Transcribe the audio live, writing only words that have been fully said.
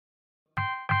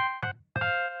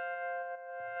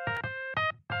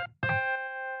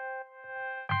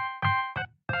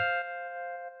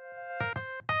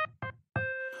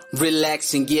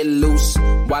Relax and get loose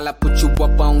while I put you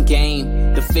up on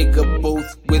game. The Figure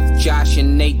Booth with Josh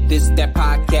and Nate. This that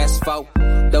podcast for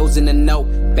those in the know.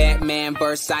 Batman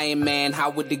vs. Iron Man, how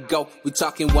would it go? We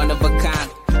talking one of a kind,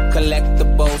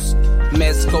 collectibles.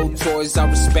 Mezco toys are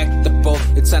respectable.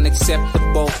 It's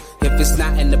unacceptable if it's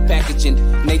not in the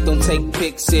packaging. Nate don't take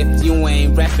pics if you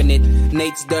ain't rapping it.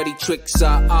 Nate's dirty tricks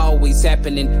are always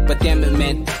happening. But damn it,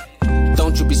 man,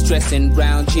 don't you be stressing.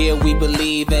 Round here we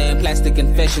believe in plastic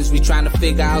confessions. We trying to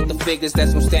figure out the figures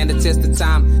that's gonna stand the test of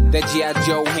time. That G.I.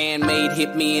 Joe handmade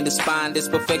hit me in the spine. There's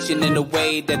perfection in the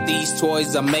way that these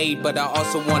toys are made. But I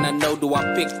also wanna know, do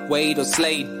I pick Wade or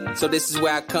Slade? So this is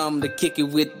where I come to kick it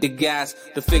with the guys.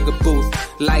 The Figure Booth.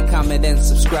 Like, comment, and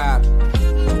subscribe.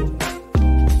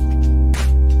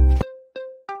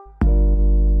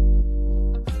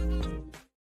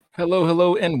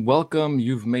 Hello, and welcome.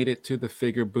 You've made it to the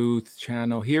Figure Booth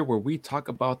channel here where we talk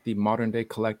about the modern day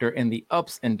collector and the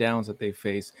ups and downs that they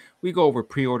face. We go over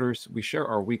pre-orders, we share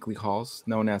our weekly hauls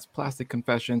known as Plastic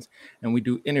Confessions, and we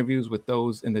do interviews with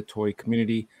those in the toy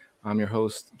community. I'm your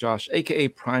host, Josh, aka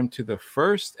Prime to the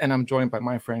First, and I'm joined by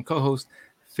my friend co-host,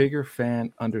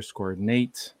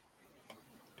 FigureFan_Nate.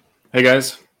 Hey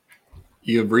guys,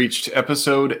 you have reached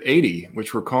episode 80,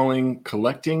 which we're calling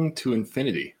Collecting to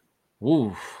Infinity.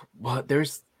 Ooh, well,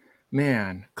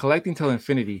 collecting till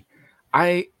infinity.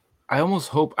 I almost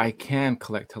hope I can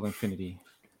collect till infinity.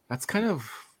 That's kind of,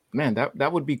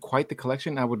 that would be quite the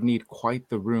collection. I would need quite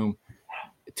the room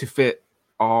to fit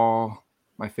all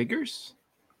my figures.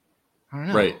 I don't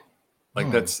know. Right. Like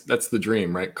that's the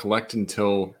dream, right? Collect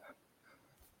until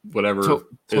whatever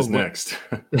is next.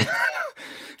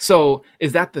 So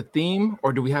is that the theme,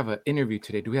 or do we have an interview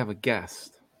today? Do we have a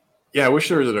guest? Yeah, I wish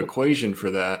there was an equation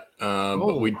for that.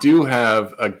 But we do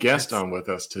have a guest on with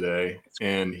us today,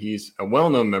 and he's a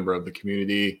well-known member of the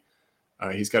community.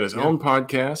 He's got his own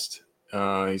podcast.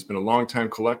 He's been a long-time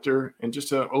collector and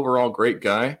just an overall great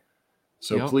guy.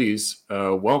 So please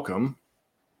welcome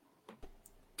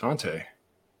Dante.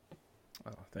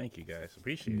 Oh, thank you guys.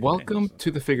 Appreciate it. Welcome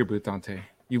to the Figure Booth, Dante.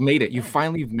 You made it. You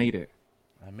finally made it.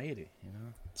 I made it, you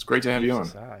know. It's great to have you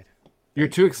on. You're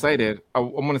too excited.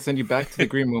 I'm going to send you back to the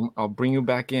green room. I'll bring you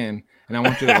back in, and I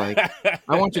want you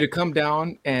to come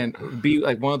down and be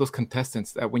like one of those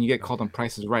contestants that when you get called on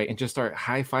Price is Right and just start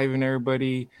high-fiving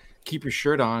everybody, keep your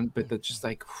shirt on, but that's just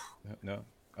like no.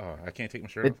 Oh, I can't take my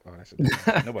shirt off. Oh,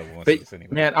 nobody wants this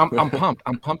anyway. Man, I'm pumped.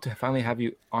 I'm pumped to finally have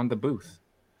you on the booth.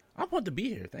 I'm pumped to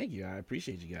be here. Thank you. I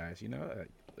appreciate you guys. You know,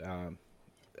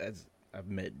 as I've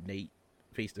met Nate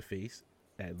face to face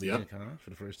at LegionCon for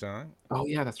the first time. Oh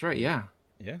yeah, that's right. Yeah.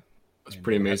 It's a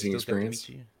pretty amazing experience.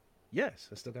 Yes,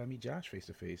 I still got to meet Josh face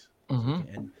to face,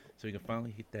 and so we can finally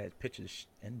hit that picture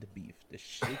and the beef, the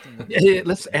shaking.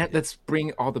 Let's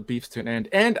bring all the beefs to an end.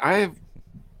 And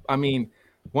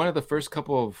one of the first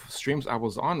couple of streams I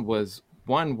was on was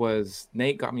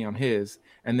Nate got me on his,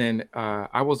 and then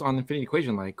I was on Infinity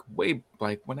Equation like when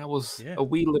I was a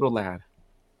wee little lad.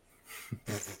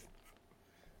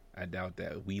 I doubt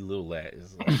that wee little lad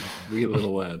is wee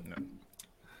little lad. No.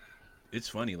 It's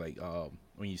funny, like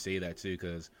when you say that too,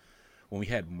 because when we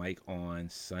had Mike on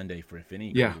Sunday for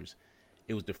Infinity Equators,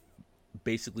 it was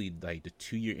basically like the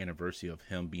 2-year anniversary of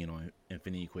him being on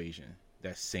Infinity Equation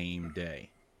that same day.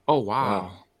 Oh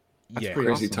wow. That's pretty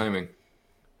crazy awesome. Timing.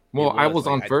 Well, I was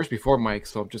on first before Mike,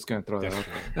 so I'm just gonna throw that out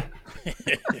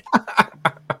there.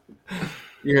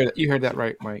 You heard that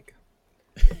right, Mike.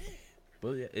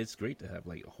 But yeah, it's great to have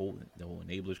like the whole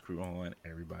Enablers crew on,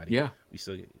 everybody. Yeah, we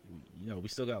still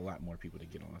got a lot more people to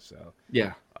get on. So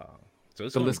so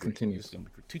the list continues. It's gonna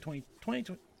be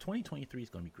 2023 is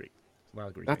gonna be great. A lot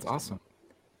of great. That's awesome.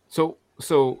 So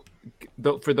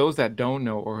for those that don't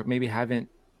know or maybe haven't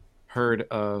heard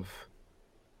of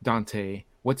Dante,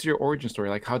 what's your origin story?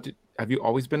 Like, have you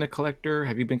always been a collector?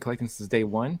 Have you been collecting since day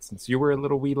one, since you were a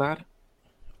little wee lad?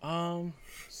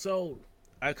 So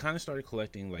I kind of started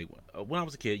collecting like when I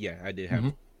was a kid. Yeah, I did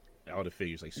have all the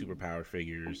figures, like Superpower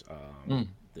figures,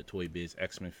 the Toy Biz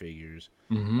X-Men figures,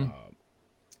 and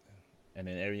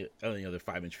then every other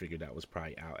 5-inch figure that was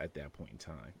probably out at that point in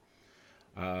time,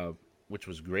 which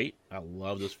was great. I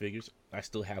love those figures. I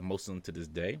still have most of them to this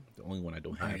day. The only one I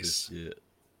don't have is the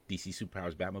DC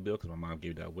Superpowers Batmobile, because my mom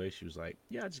gave that away. She was like,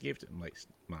 "Yeah, I just gave it to him." I'm like,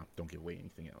 "Mom, don't give away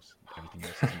anything else. Everything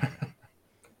else is mine."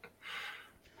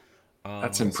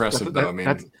 That's impressive, though. I mean,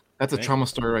 that's a trauma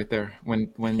story right there.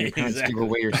 When your parents give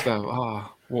away your stuff,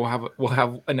 we'll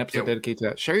have an episode dedicated to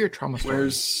that. Share your trauma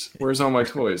story. Where's all my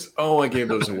toys? Oh, I gave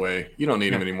those away. You don't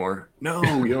need them anymore. No,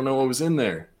 you don't know what was in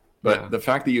there. But the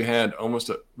fact that you had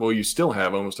you still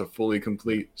have almost a fully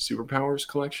complete Superpowers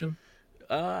collection.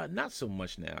 Not so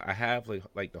much now. I have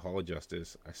like the Hall of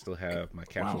Justice. I still have my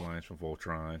Capture lines from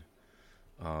Voltron.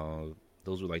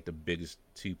 Those were like the biggest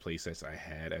 2 play sets I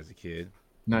had as a kid.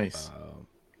 Nice.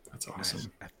 That's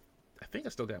awesome. I think I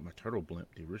still got my Turtle Blimp,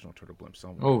 the original Turtle Blimp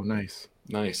somewhere. Oh, nice.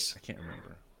 Nice. I can't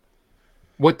remember.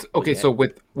 Okay, so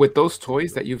with those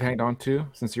toys that you've hanged on to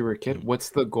since you were a kid, what's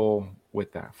the goal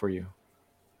with that for you?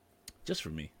 Just for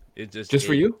me.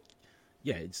 For you?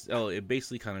 Yeah, it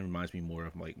basically kind of reminds me more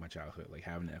of like my childhood, like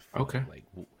having that fun, okay, like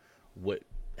what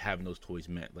having those toys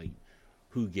meant, like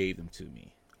who gave them to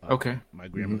me. Okay. My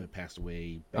grandmother passed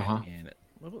away back in,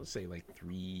 let's say like it's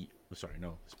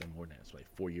been more than that. It's like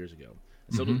 4 years ago.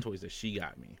 And so those toys that she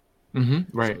got me.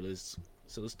 Right.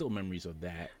 So there's still memories of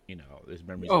that. You know, there's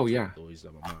memories of the toys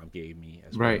that my mom gave me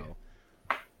as well.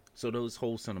 So those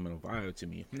hold sentimental value to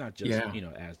me, not just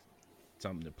as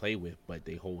something to play with, but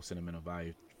they hold sentimental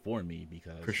value for me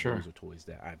because those are toys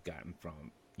that I've gotten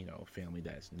from family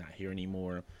that's not here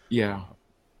anymore. Yeah.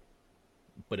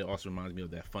 But it also reminds me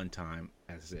of that fun time,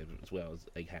 as I said, as well as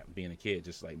like being a kid,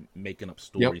 just like making up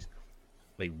stories,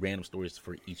 like random stories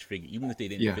for each figure, even if they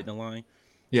didn't fit in the line.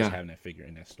 Just having that figure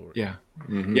in that story. Yeah.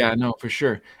 Yeah. No, for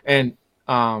sure. And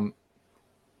the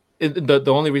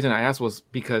only reason I asked was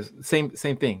because same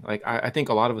thing. Like I think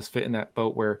a lot of us fit in that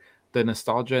boat where the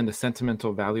nostalgia and the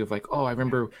sentimental value of like, oh, I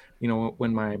remember,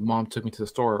 when my mom took me to the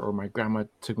store or my grandma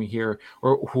took me here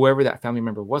or whoever that family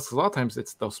member was. 'Cause a lot of times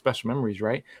it's those special memories,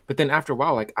 right? But then after a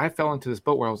while, like I fell into this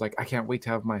boat where I was like, I can't wait to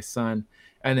have my son,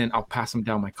 and then I'll pass him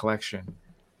down my collection.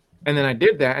 And then I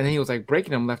did that, and then he was like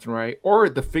breaking them left and right, or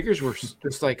the figures were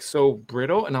just like so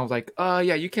brittle, and I was like,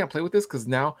 yeah, you can't play with this because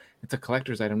now it's a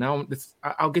collector's item. Now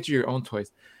I'll get you your own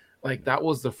toys. Like that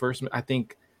was the first. I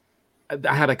think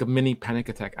I had like a mini panic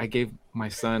attack. I gave my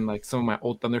son like some of my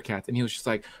old Thundercats, and he was just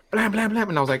like blam blam blam,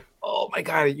 and I was like, oh my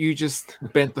god, you just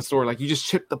bent the sword, like you just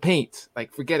chipped the paint,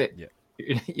 like forget it.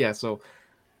 Yeah. So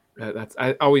that's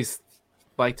I always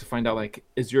like to find out, like,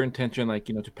 is your intention like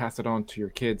to pass it on to your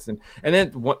kids? And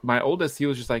then what my oldest, he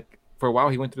was just like, for a while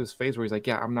he went through this phase where he's like,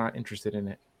 yeah, I'm not interested in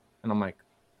it. And I'm like,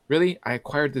 really? I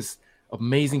acquired this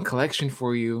amazing collection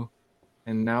for you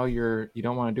and now you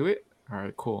don't want to do it? All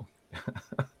right, cool.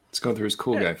 It's going through his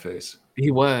cool guy phase.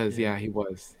 He was. He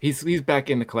was. He's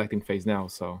back in the collecting phase now,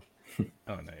 so.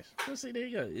 Oh, nice. So see, there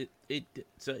you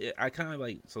go. I kind of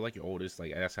like your oldest,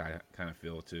 like that's how I kind of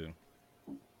feel too.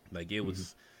 Like it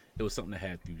was something I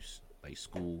had through like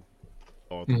school,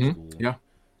 all through school. Yeah.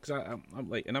 Because I'm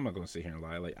like, and I'm not gonna sit here and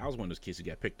lie. Like I was one of those kids who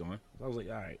got picked on. I was like,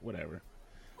 all right, whatever.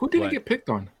 Who didn't get picked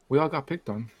on? We all got picked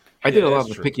on. I did a lot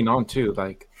of the picking on too.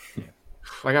 Like,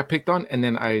 I got picked on, and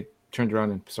then I turned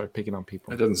around and started picking on people.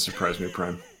 That doesn't surprise me,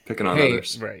 Prime. Picking on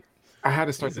others, right? I had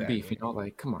to start the beef.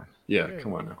 Like, come on. Yeah,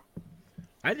 come on now.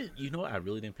 I didn't. I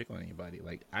really didn't pick on anybody.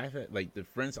 Like I've had like the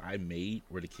friends I made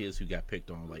were the kids who got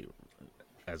picked on. Like.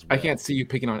 As well. I can't see you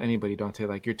picking on anybody, Dante.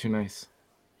 Like you're too nice.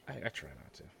 I try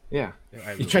not to. Yeah,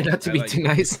 you try not to be too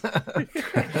nice.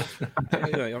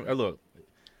 Look,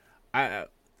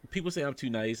 people say I'm too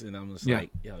nice, and I'm just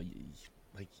like,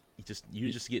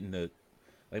 you're just getting the,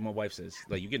 like my wife says,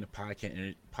 like you're getting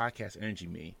the podcast energy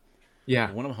me. Yeah.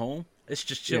 But when I'm home, it's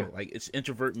just chill. Like it's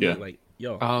introvert me. Like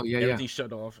everything's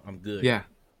shut off. I'm good. Yeah.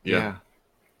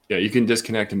 You can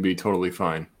disconnect and be totally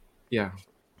fine. Yeah.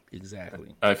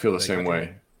 Exactly. I feel the same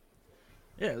way.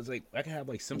 Yeah, it's like I can have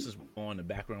like Simpsons on in the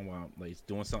background while I'm like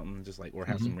doing something, just like or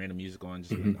have some random music on.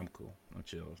 Just like, I'm cool, I'm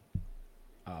chill.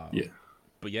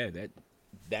 But yeah,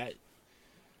 that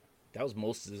was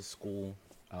most of the school,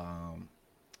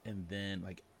 and then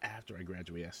like after I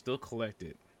graduated, I still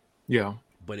collected. Yeah.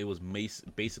 But it was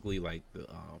basically like the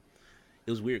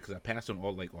it was weird because I passed on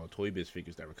all Toy Biz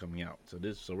figures that were coming out. So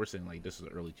we're saying like this is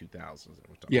the early 2000s that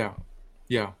we're talking about.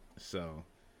 Yeah. So.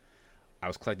 I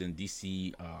was collecting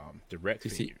DC Direct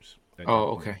figures.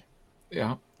 Oh, okay.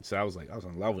 Yeah. So I was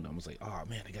in love with them. I was like, oh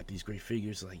man, I got these great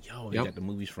figures. Like, yo, I got the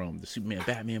movies from the Superman,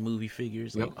 Batman movie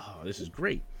figures. Like, oh, this is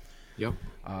great. Yep.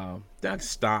 Then I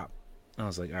stopped. I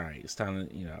was like, all right, it's time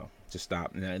to just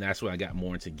stop. And that's when I got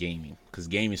more into gaming because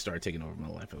gaming started taking over my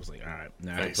life. I was like, all right,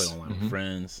 now I can play online with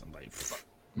friends. I'm like,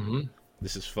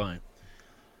 this is fun.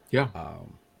 Yeah.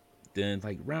 Then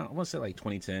like around, I want to say like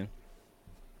 2010.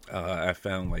 I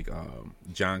found like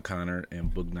John Connor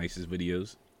and Boog Nice's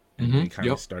videos, and they kind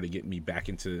of started getting me back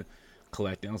into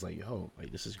collecting. I was like, yo,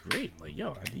 like this is great. Like,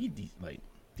 yo, I need these. Like,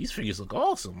 these figures look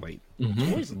awesome. Like,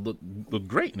 toys look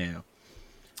great now.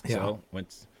 Yeah. So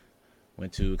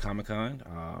went to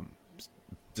Comic-Con.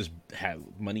 Just had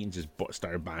money and just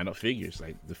started buying up figures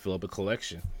like to fill up a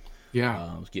collection.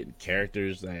 Yeah. I was getting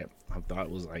characters that I thought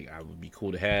was like I would be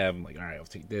cool to have. I'm like, all right, I'll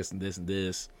take this and this and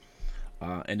this.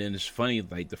 And then it's funny,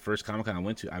 like the first Comic-Con I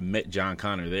went to, I met John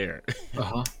Connor there.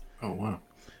 Uh-huh. Oh, wow.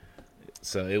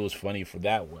 So it was funny for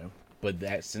that one. But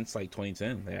that since like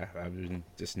 2010, yeah, I've been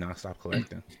just nonstop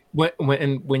collecting.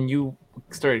 When you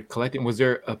started collecting, was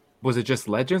it just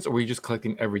Legends, or were you just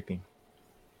collecting everything?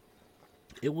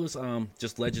 It was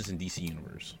just Legends and DC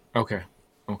Universe. Okay.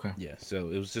 Yeah, so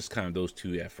it was just kind of those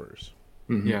two at first.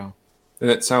 Mm-hmm. Yeah. And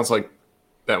it sounds like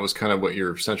that was kind of what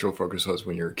your central focus was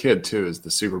when you were a kid too, is the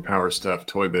superpower stuff,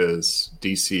 Toy Biz,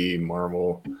 DC,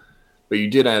 Marvel. But you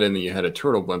did add in that you had a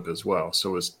Turtle blimp as well.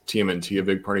 So was TMNT a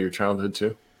big part of your childhood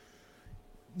too?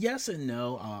 Yes and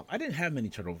no. I didn't have many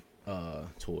Turtle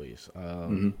toys.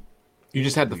 You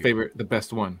just had the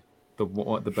best one,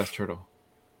 the best Turtle.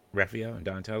 Raphael and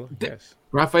Donatello. Yes.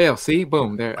 Raphael. See,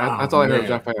 boom, there. That's all I heard.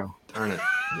 Raphael. Darn it.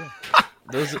 Yeah.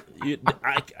 Those,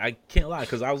 I can't lie,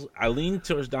 because I leaned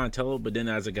towards Donatello, but then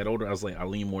as I got older, I was like, I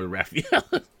lean more to Raphael.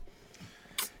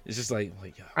 It's just like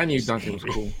I knew Dante was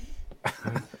cool.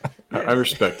 I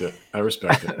respect it.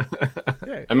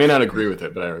 Yeah. I may not agree with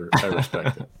it, but I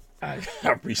respect it. I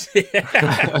appreciate it.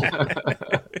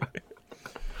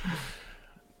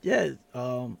 Yeah,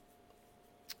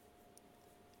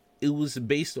 it was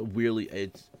based on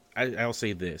weirdly. I'll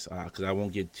say this because I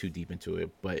won't get too deep into it,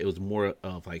 but it was more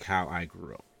of like how I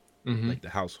grew up, like the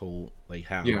household, like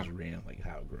how I was ran, like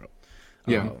how I grew up.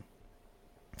 Yeah,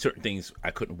 certain things I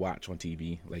couldn't watch on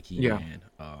TV, like He-Man.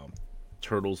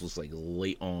 Turtles was like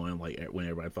late on, like when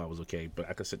everybody thought it was okay, but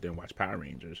I could sit there and watch Power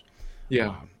Rangers.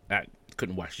 Yeah, I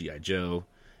couldn't watch G.I. Joe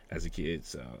as a kid,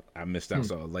 so I missed out.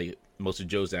 So like most of the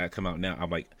Joes that come out now, I'm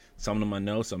like, some of them I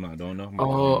know, some I don't know. I'm like,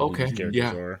 okay, who these characters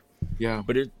are. Yeah,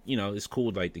 but it, it's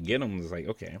cool like to get them. It's like,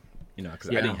 okay, because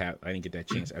I didn't get that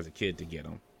chance as a kid to get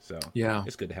them. So yeah,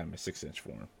 it's good to have my 6-inch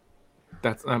form.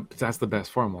 That's the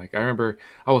best form. Like I remember,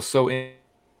 I was so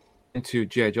into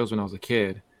G.I. Joes when I was a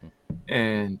kid,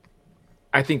 and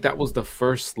I think that was the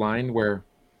first line where,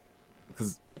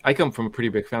 because I come from a pretty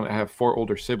big family. I have 4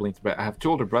 older siblings, but I have 2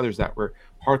 older brothers that were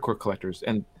hardcore collectors,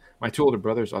 and my 2 older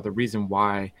brothers are the reason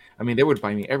why. I mean, they would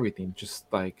buy me everything, just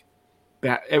like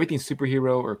everything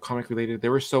superhero or comic related. They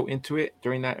were so into it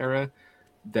during that era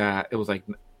that it was like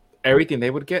everything they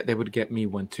would get me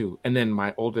one too. And then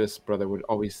my oldest brother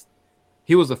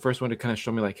he was the first one to kind of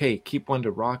show me like, hey, keep one to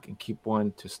rock and keep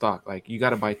one to stock. Like you got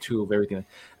to buy 2 of everything.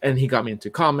 And he got me into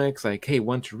comics, like, hey,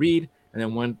 one to read and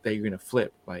then one that you're going to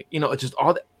flip. Like, it's just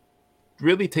all that,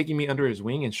 really taking me under his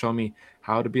wing and showing me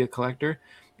how to be a collector.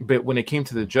 But when it came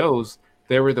to the Joes,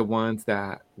 they were the ones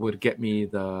that would get me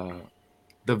the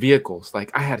vehicles.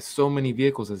 Like I had so many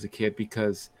vehicles as a kid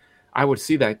because I would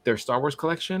see that their Star Wars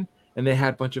collection and they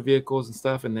had a bunch of vehicles and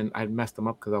stuff, and then I'd mess them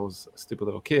up because I was a stupid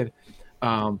little kid.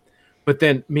 But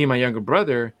then me and my younger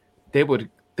brother, they would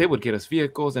get us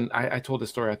vehicles, and I told the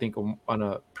story I think on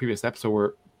a previous episode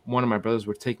where one of my brothers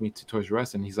would take me to Toys R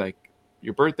Us and he's like,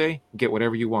 your birthday, get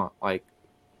whatever you want, like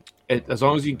as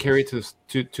long as you can carry it to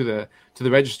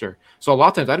the register. So a lot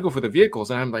of times I'd go for the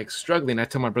vehicles and I'm like struggling. I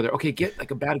tell my brother, okay, get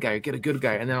like a bad guy or get a good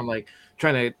guy. And then I'm like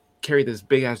trying to carry this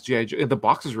big ass G.I. Joe. The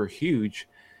boxes were huge.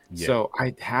 Yeah. So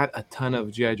I had a ton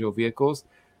of G.I. Joe vehicles.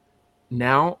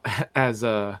 Now as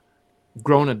a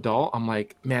grown adult, I'm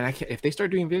like, man, I can't, if they start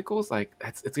doing vehicles, like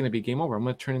it's going to be game over. I'm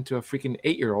going to turn into a freaking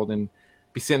 8-year-old and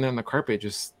be sitting there on the carpet,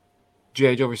 just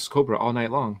G.I. Joe versus Cobra all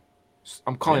night long.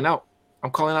 I'm calling out. I'm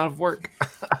calling out of work.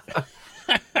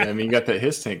 Yeah, I mean, you got that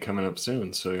His tank coming up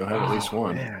soon, so you'll have at least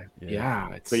one. Man. Yeah.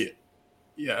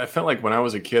 I felt like when I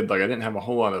was a kid, like I didn't have a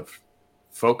whole lot of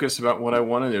focus about what I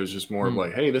wanted. It was just more of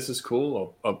like, hey, this is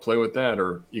cool. I'll play with that.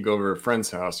 Or you go over to a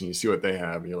friend's house and you see what they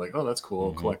have, and you're like, oh, that's cool.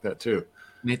 I'll collect that too.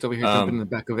 Nate's over here jumping in the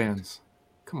back of vans.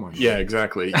 Come on. Yeah,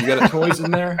 exactly. You got toys in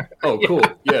there? Oh, cool.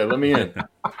 Yeah, let me in.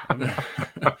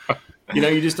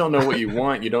 You just don't know what you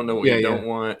want. You don't know what you don't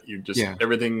want. You just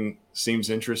everything seems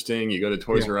interesting. You go to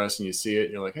Toys R Us and you see it,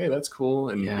 and you're like, hey, that's cool.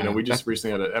 And we just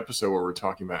recently had an episode where we're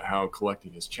talking about how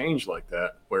collecting has changed like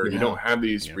that, where you don't have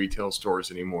these retail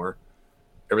stores anymore.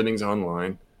 Everything's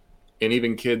online. And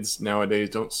even kids nowadays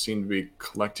don't seem to be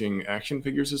collecting action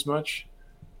figures as much.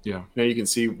 Yeah. Now you can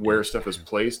see where stuff is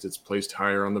placed. It's placed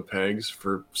higher on the pegs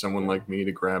for someone like me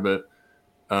to grab it.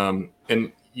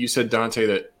 And you said, Dante,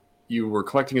 that you were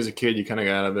collecting as a kid, you kind of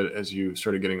got out of it as you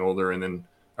started getting older, and then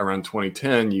around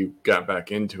 2010, you got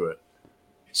back into it.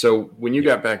 So when you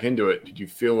got back into it, did you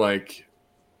feel like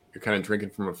you're kind of drinking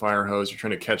from a fire hose? You're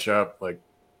trying to catch up, like,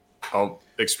 I'll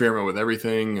experiment with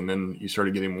everything, and then you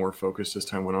started getting more focused as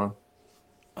time went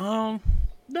on?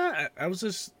 No, I was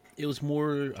just, it was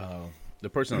more, the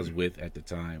person I was with at the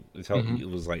time,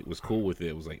 was cool with it.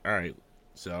 It was like, all right,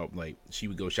 So like she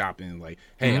would go shopping, like,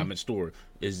 hey, I'm in store.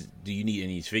 Do you need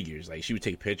any of these figures? Like she would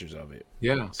take pictures of it.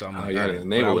 Yeah. So I'm Oh, like, yeah, all to right, but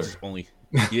enable I was her. just only,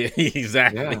 yeah,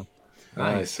 exactly. Yeah.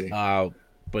 I see.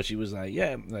 But she was like,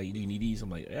 yeah, like, do you need these? I'm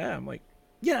like, yeah. I'm like,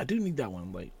 yeah, I do need that one.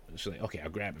 I'm like, she's like, okay, I'll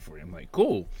grab it for you. I'm like,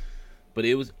 cool. But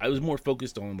I was more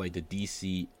focused on like the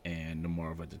DC and the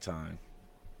Marvel at the time.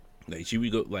 Like she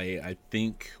would go, like, I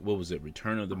think, what was it,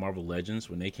 Return of the Marvel Legends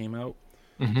when they came out.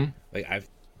 Like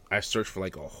I searched for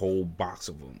like a whole box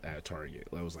of them at Target.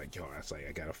 I was like, yo, that's like,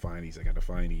 I gotta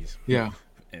find these. Yeah.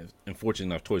 And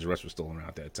unfortunately enough, Toys R Us was still around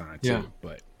at that time too. Yeah.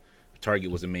 But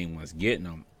Target was the main ones getting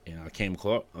them, and I came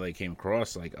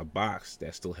across like a box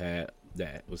that still had,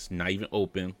 that was not even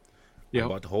open. I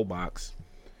bought the whole box,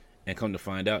 and come to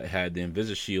find out, it had the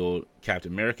Invisishield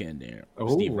Captain America in there,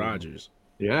 Steve Rogers.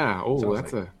 Yeah. Oh, So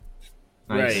that's like,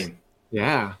 a nice. right.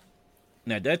 Yeah.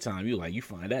 And at that time, you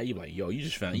find that, you're like, yo, you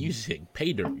just hit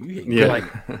pay dirt. You hit Yeah. Like,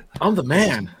 I'm the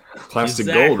man. Plastic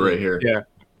Exactly. gold right here. Yeah.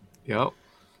 Yep.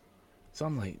 So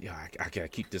I'm like, yeah, I gotta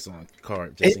keep this on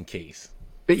card just in case.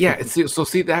 But yeah, so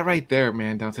see that right there,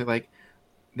 man, Dante, like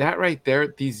that right there,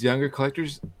 these younger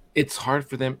collectors, it's hard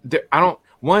for them. They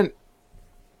don't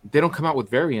come out with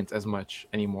variants as much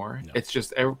anymore. No. It's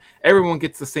just everyone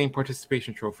gets the same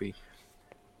participation trophy.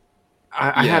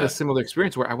 I had a similar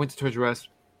experience where I went to Toys R Us.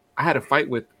 I had a fight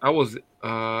with, I was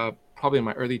probably in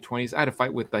my early 20s. I had a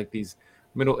fight with like these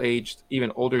middle-aged,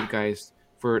 even older guys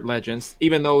for Legends,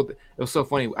 even though it was so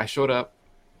funny. I showed up,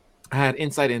 I had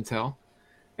inside intel,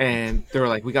 and they were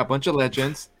like, we got a bunch of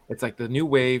Legends. It's like the new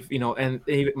wave, and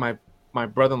even my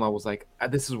brother-in-law was like,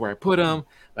 this is where I put them.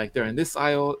 Like they're in this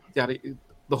aisle,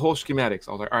 the whole schematics.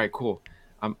 I was like, all right, cool.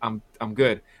 I'm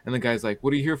good. And the guy's like,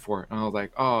 what are you here for? And I was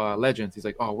like, oh, Legends. He's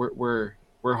like, oh, we're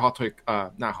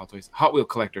Hot Wheel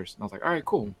collectors. And I was like, all right,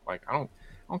 cool. Like I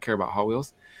don't care about Hot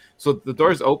Wheels. So the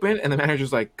doors open and the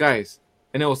manager's like, guys,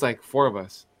 and it was like 4 of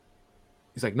us.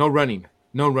 He's like, no running,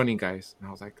 guys. And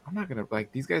I was like, I'm not gonna,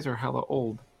 like, these guys are hella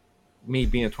old. Me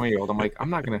being a 20-year-old, I'm like, I'm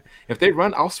not gonna. If they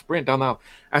run, I'll sprint down the aisle.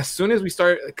 As soon as we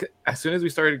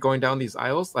started going down these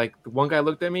aisles, like the one guy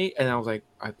looked at me and I was like,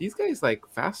 are these guys like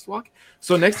fast walk?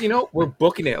 So next thing you know, we're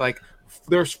booking it. Like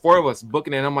there's 4 of us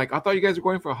booking it. And I'm like, I thought you guys were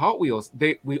going for Hot Wheels.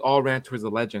 We all ran towards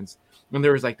the Legends, and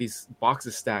there was like these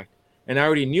boxes stacked, and I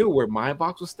already knew where my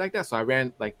box was stacked at, so I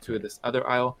ran like to this other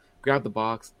aisle, grabbed the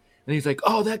box, and he's like,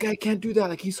 oh, that guy can't do that.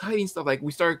 Like he's hiding stuff. Like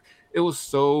it was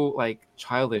so like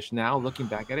childish. Now looking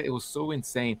back at it, it was so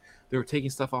insane. They were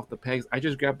taking stuff off the pegs. I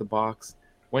just grabbed the box,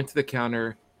 went to the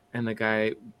counter, and the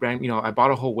guy ran. I bought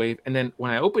a whole wave, and then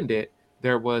when I opened it,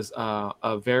 there was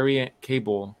a variant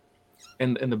Cable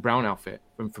in the brown outfit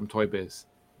from Toy Biz,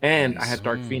 and I had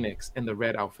Dark Phoenix in the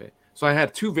red outfit. So I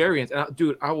had 2 variants, and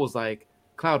dude, I was like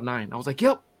cloud 9. I was like,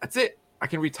 yep, that's it. I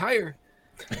can retire.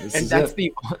 And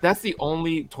that's the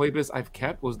only Toy Biz I've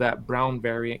kept, was that brown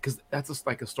variant, because that's just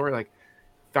like a story. Like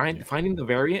finding the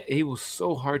variant, it was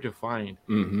so hard to find.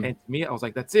 And to me, I was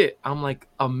like, that's it. I'm like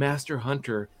a master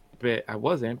hunter, but I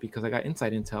wasn't, because I got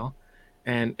inside intel,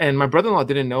 and my brother-in-law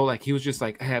didn't know. Like he was just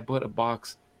like, hey, I bought a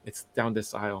box. It's down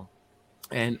this aisle,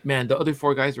 and man, the other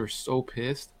 4 guys were so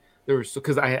pissed. They were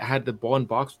because I had the one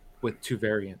box with 2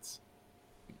 variants.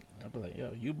 I'd be like,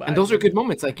 yo, you buy. And those are good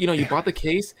moments. Like, you bought the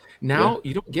case. Now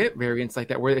you don't get variants like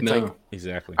that where it's like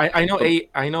exactly. I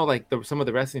know like some of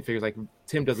the wrestling figures, like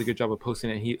Tim does a good job of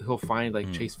posting it. He'll find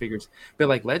like chase figures, but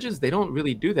like Legends, they don't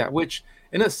really do that. Which,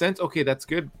 in a sense, okay, that's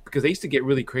good, because they used to get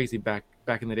really crazy back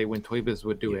in the day when Toy Biz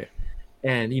would do it.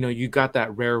 And you got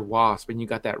that rare Wasp and you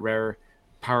got that rare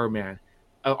Power Man.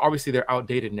 Obviously they're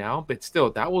outdated now, but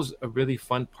still, that was a really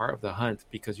fun part of the hunt,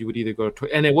 because you would either go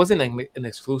to, and it wasn't like an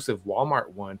exclusive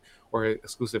Walmart one or an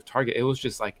exclusive Target. It was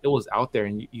just like, it was out there,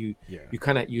 and you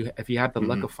kind of, if you had the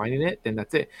luck of finding it, then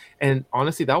that's it. And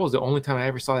honestly, that was the only time I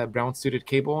ever saw that brown suited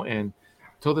Cable. And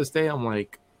till this day, I'm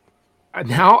like,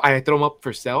 now I throw them up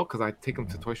for sale, because I take them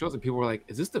to toy shows, and people were like,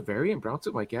 is this the variant brown suit?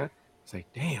 I'm like, yeah. It's like,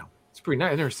 damn, it's pretty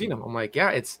nice. I've never seen them. I'm like,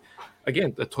 yeah, it's,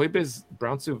 again, the Toy Biz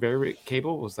brown suit variant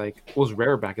Cable was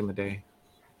rare back in the day.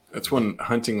 That's when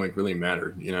hunting like really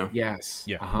mattered, Yes.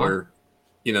 Yeah. Where,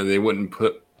 they wouldn't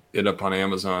put it up on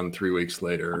Amazon 3 weeks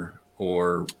later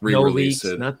or re-release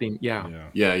it. Nothing. Yeah.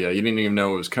 You didn't even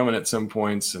know it was coming at some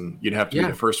points, and you'd have to be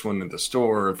the first one in the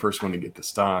store, or first one to get the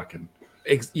stock. And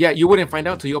you wouldn't find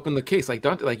out until you open the case. Like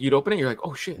Dante, like you'd open it, you're like,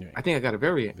 oh shit, I think I got a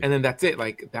variant, and then that's it.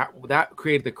 Like that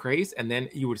created the craze, and then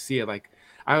you would see it. Like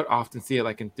I would often see it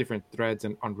like in different threads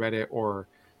and on Reddit, or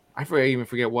I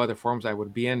forget what other forums I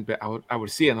would be in, but I would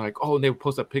see it, and like, oh, and they would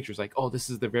post up pictures like, oh, this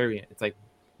is the variant. It's like,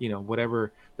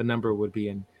 whatever the number would be,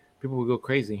 and people would go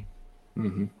crazy.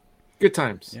 Good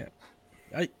times.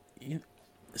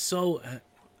 So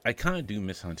I kind of do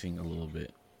miss hunting a little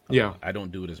bit. Yeah. I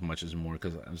don't do it as much as more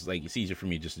because it's like it's easier for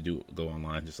me just to go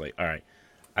online, just like, all right,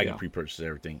 I can pre-purchase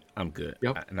everything, I'm good,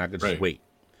 and I can just wait.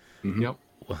 Mm-hmm. Yep.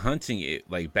 Well, hunting,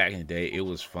 it like back in the day, it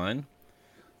was fun,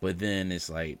 but then it's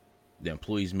like the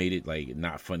employees made it like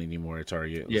not fun anymore at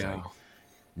Target. It was like,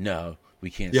 no, we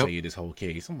can't sell you this whole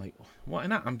case. I'm like, why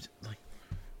not? I'm like,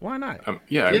 why not?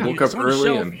 I woke up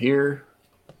early. I'm here.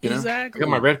 You know? Exactly. I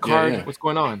got my red card. What's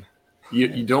going on?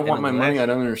 You don't want my money? I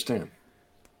don't understand.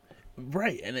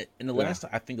 Right, and the last time,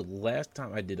 I think the last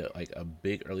time I did a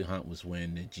big early hunt was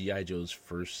when the GI Joes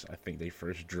first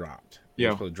dropped. They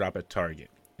were supposed to drop at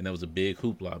Target, and there was a big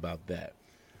hoopla about that.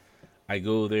 I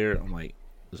go there, I'm like,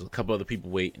 there's a couple other people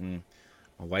waiting.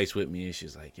 My wife's with me, and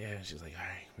she's like, all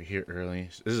right, we're here early.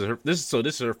 This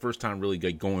is her first time really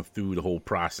going through the whole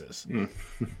process.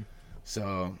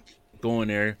 So going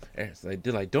there, it's like,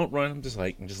 they're like, don't run. I'm just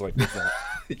like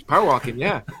power walking,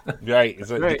 yeah. Right,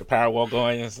 it's like get the power walk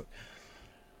going.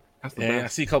 That's the and best. I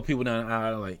see a couple people down the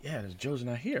aisle like, Joe's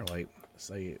not here. Like,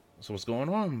 it's like, so what's going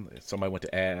on? Somebody went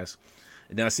to ask.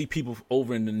 And then I see people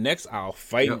over in the next aisle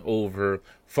fighting over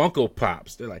Funko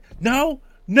Pops. They're like, no,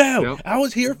 I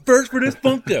was here first for this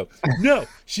Funko. No,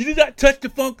 she did not touch the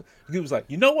Funko. He was like,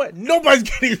 you know what? Nobody's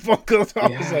getting Funko. So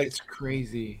I was like, it's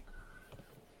crazy.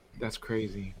 That's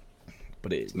crazy.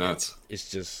 But it's nuts.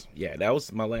 It's just, that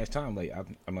was my last time. Like,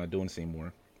 I'm not doing this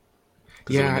anymore.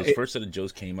 Yeah, when those first set of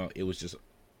Joes came out, it was just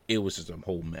a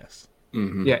whole mess.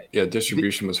 Mm-hmm. Yeah.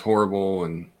 Distribution was horrible,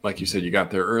 and like you said, you got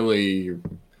there early. You're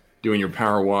doing your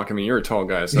power walk. I mean, you're a tall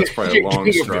guy, so that's probably a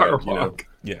long stride. You know?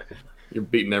 Yeah, you're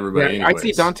beating everybody. Yeah, I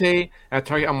see Dante at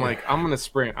Target. I'm like, I'm gonna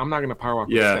sprint. I'm not gonna power walk.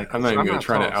 Yeah, I'm not even gonna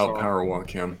try to out power walk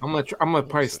him. I'm gonna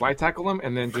probably slide tackle him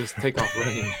and then just take off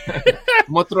running.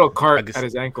 I'm gonna throw a cart at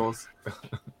his ankles.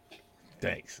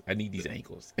 Thanks. I need these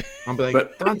ankles. I'm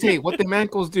like, Dante, what them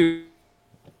ankles do?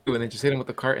 And then just hit him with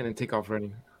the cart and then take off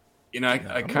running. You know,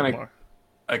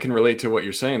 I can relate to what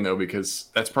you're saying though, because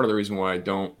that's part of the reason why I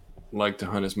don't like to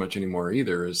hunt as much anymore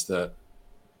either, is that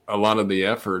a lot of the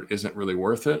effort isn't really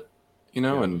worth it, you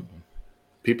know, and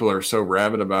people are so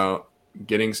rabid about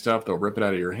getting stuff, they'll rip it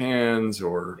out of your hands,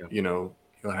 or, you know,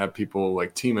 you'll have people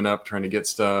like teaming up trying to get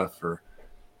stuff, or,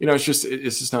 you know, it's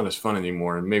just not as fun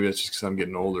anymore. And maybe that's just because I'm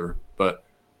getting older, but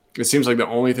it seems like the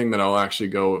only thing that I'll actually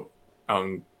go out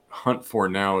and hunt for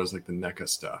now is like the NECA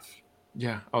stuff.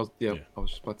 Yeah, I was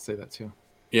just about to say that too.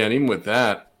 Yeah, and even with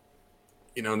that,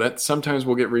 you know, that sometimes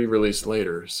will get re-released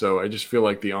later. So I just feel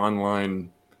like the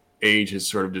online age has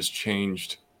sort of just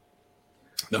changed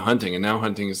the hunting. And now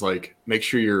hunting is like, make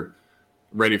sure you're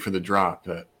ready for the drop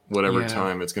at whatever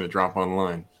time it's going to drop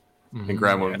online and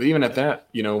grab one. But even at that,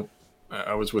 you know,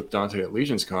 I was with Dante at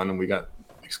Legions Con and we got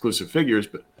exclusive figures,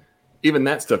 but even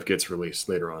that stuff gets released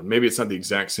later on. Maybe it's not the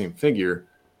exact same figure,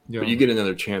 but you get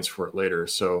another chance for it later.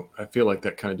 So I feel like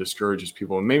that kind of discourages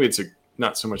people. And maybe it's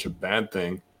not so much a bad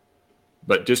thing,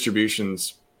 but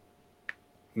distribution's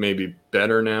maybe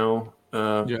better now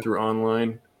through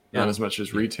online, not as much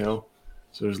as retail.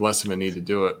 So there's less of a need to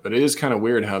do it. But it is kind of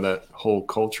weird how that whole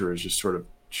culture has just sort of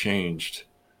changed.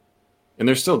 And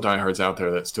there's still diehards out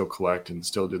there that still collect and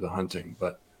still do the hunting.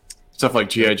 But stuff like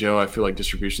G.I. Joe, I feel like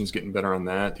distribution's getting better on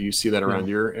that. Do you see that around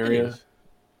your area?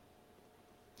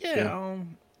 Yeah.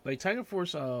 Like Tiger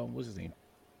Force, what's his name?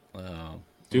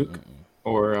 Duke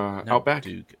or Outback?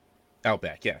 Duke.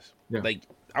 Outback, yes. Yeah. Like,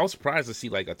 I was surprised to see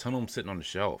like a ton of them sitting on the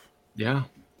shelf. Yeah.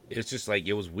 It's just like,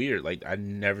 it was weird. Like, I'd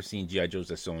never seen G.I. Joes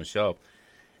that sit on the shelf.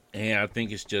 And I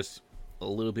think it's just a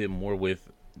little bit more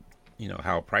with, you know,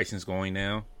 how pricing's going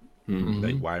now. Mm-hmm.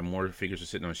 Like, why more figures are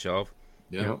sitting on the shelf.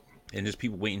 Yeah. And there's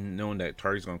people waiting, knowing that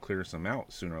Target's going to clear some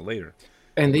out sooner or later.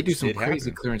 And they do some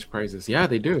crazy clearance prices. Yeah,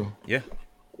 they do. Yeah.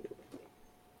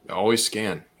 Always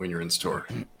scan when you're in store,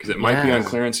 because it might be on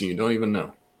clearance and you don't even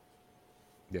know.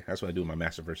 Yeah, that's what I do with my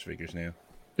Masterverse figures now.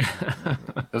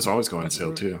 Those always go on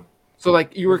sale too. So,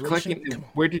 like, you were collecting.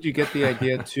 Where did you get the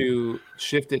idea to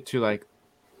shift it to, like,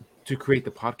 to create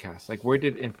the podcast? Like, where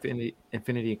did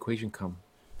Infinity Equation come?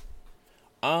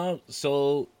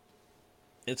 So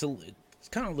it's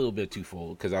kind of a little bit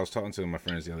twofold, because I was talking to my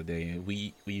friends the other day, and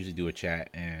we usually do a chat,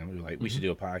 and we were like, we should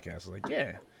do a podcast. I was like,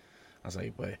 yeah. I was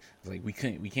like, we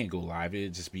can't go live.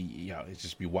 It'd just be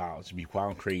wild. It'd be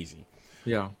wild and crazy.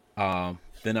 Yeah.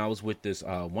 Then I was with this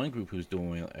one group who's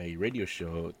doing a radio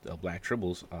show, Black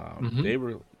Tribbles. They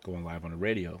were going live on the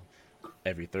radio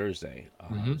every Thursday.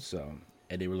 So,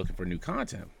 and they were looking for new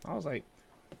content. I was like,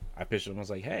 I pitched them. I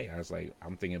was like, hey,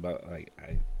 I'm thinking about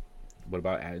what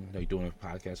about doing a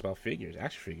podcast about figures,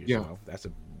 action figures? Yeah. So that's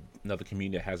another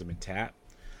community that hasn't been tapped.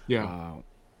 Yeah.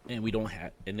 And we don't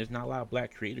have, and there's not a lot of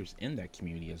Black creators in that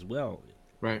community as well.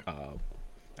 Right.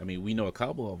 I mean, we know a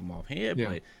couple of them offhand,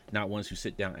 but not ones who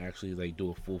sit down and actually like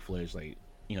do a full-fledged, like,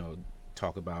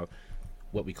 talk about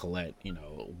what we collect,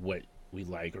 what we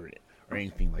like or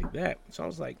anything like that. So I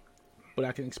was like, but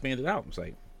I can expand it out. It's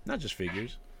like, not just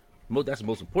figures. That's the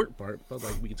most important part, but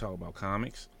like we can talk about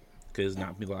comics, because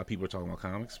not a lot of people are talking about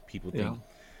comics.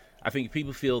 I think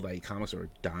people feel like comics are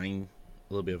dying,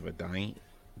 a little bit of a dying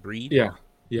breed. Yeah.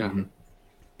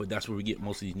 But that's where we get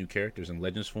most of these new characters in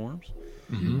Legends forms.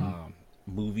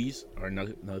 Movies are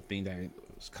another thing that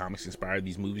comics inspired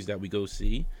these movies that we go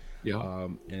see.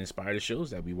 And inspire the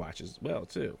shows that we watch as well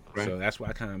too. Right. So that's why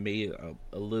I kind of made it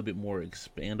a little bit more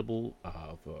expandable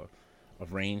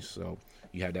of range. So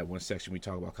you have that one section where you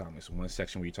talk about comics, one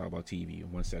section where you talk about TV,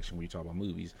 and one section where you talk about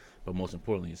movies. But most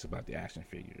importantly, it's about the action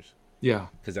figures. Yeah,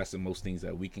 because that's the most things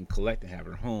that we can collect and have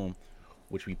at home,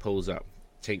 which we pose up,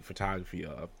 take photography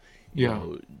of. You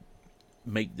know,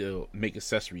 make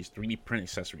accessories, 3D print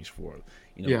accessories for,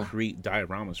 create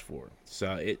dioramas for.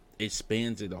 So it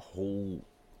spans it a whole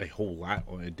lot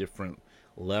on a different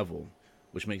level,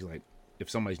 which makes like, if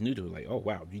somebody's new to it, like, oh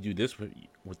wow, you do this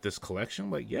with this collection,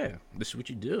 like, yeah, this is what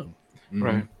you do.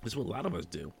 Right. This is what a lot of us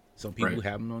do. Some people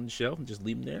have them on the shelf and just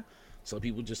leave them there. Some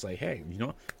people just like, hey,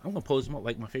 I'm gonna pose them up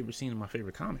like my favorite scene in my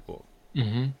favorite comic book.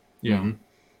 And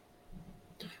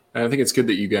I think it's good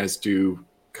that you guys do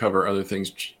cover other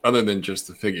things other than just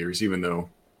the figures, even though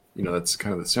that's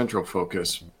kind of the central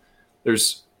focus.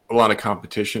 There's a lot of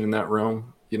competition in that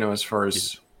realm, as far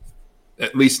as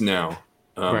at least now.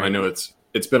 I know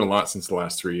it's been a lot since the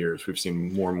last 3 years. We've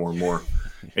seen more and more and more.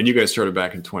 And you guys started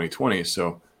back in 2020,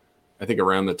 so I think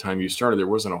around the time you started, there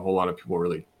wasn't a whole lot of people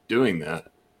really doing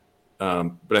that.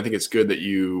 But I think it's good that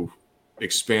you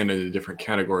expand into different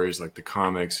categories like the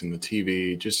comics and the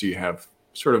TV, just so you have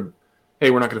sort of, hey,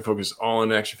 we're not going to focus all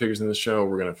on action figures in the show.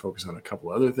 We're going to focus on a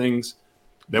couple other things.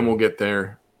 Then we'll get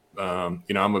there. I'm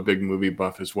a big movie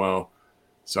buff as well,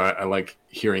 so I like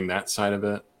hearing that side of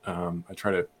it. I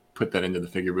try to put that into the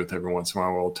figure booth every once in a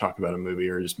while. We'll talk about a movie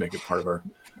or just make it part of our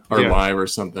live or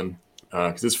something,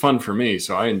 because it's fun for me.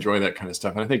 So I enjoy that kind of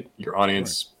stuff, and I think your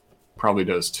audience probably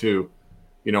does too.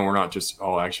 We're not just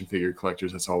all action figure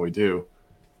collectors. That's all we do.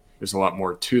 There's a lot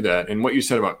more to that. And what you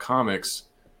said about comics,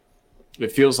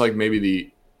 it feels like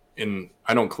maybe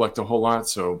I don't collect a whole lot,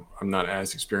 so I'm not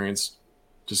as experienced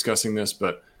discussing this,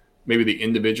 but maybe the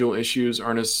individual issues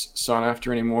aren't as sought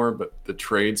after anymore, but the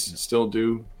trades still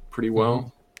do pretty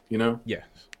well, Yeah.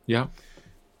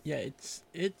 Yeah,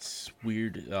 it's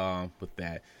weird with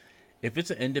that. If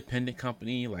it's an independent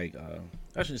company, like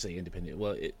I shouldn't say independent.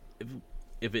 Well,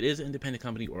 if it is an independent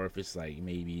company, or if it's like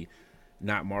maybe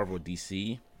not Marvel or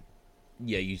DC,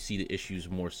 yeah, you see the issues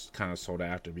more kind of sought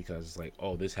after, because it's like,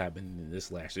 oh, this happened in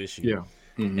this last issue,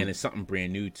 and it's something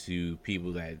brand new to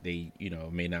people that they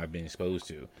may not have been exposed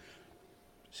to.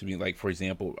 So, like, for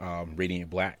example, Radiant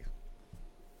Black.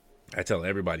 I tell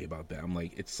everybody about that. I'm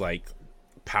like, it's like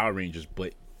Power Rangers,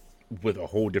 but with a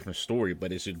whole different story.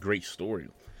 But it's a great story.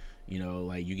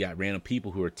 Like, you got random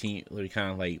people who are they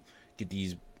kind of like get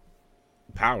these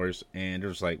powers, and they're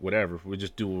just like, whatever, we'll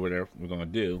just do whatever we're gonna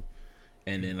do.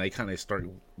 And then they kind of start a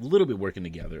little bit working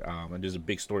together. And there's a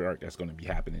big story arc that's going to be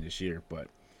happening this year. But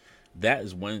that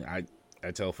is when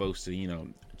I tell folks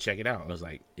to, check it out. I was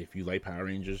like, if you like Power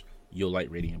Rangers, you'll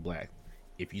like Radiant Black.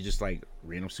 If you just like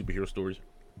random superhero stories,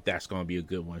 that's going to be a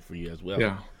good one for you as well.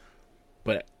 Yeah.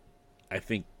 But I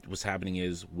think what's happening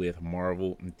is with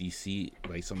Marvel and DC,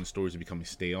 like, some of the stories are becoming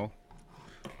stale.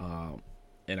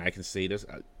 And I can say this,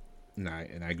 and I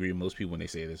agree with most people when they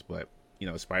say this, but,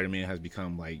 Spider-Man has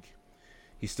become like,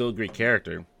 he's still a great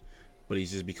character, but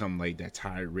he's just become like that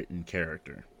tired-written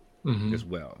character as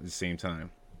well at the same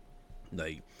time.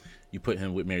 Like, you put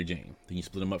him with Mary Jane, then you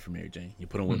split him up for Mary Jane. You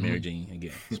put him with Mary Jane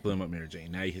again, split him up Mary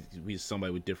Jane. Now he's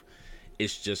somebody with different.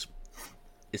 It's just,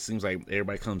 it seems like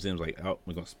everybody comes in like, oh,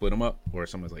 we're gonna split them up, or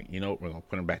someone's like, we're gonna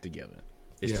put them back together.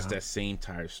 It's just that same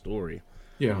tired story.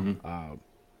 Yeah.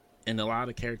 And a lot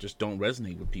of characters don't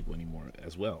resonate with people anymore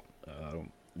as well.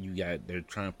 They're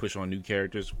trying to push on new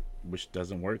characters, which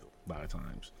doesn't work a lot of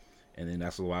times, and then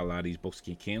that's why a lot of these books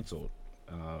get canceled.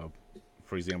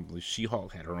 For example,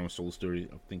 She-Hulk had her own solo story,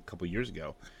 I think, a couple of years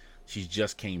ago. She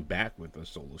just came back with a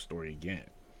solo story again.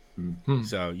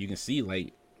 So you can see,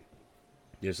 like,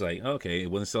 there's like, okay,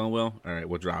 it wasn't selling well. All right,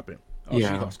 we'll drop it. Oh,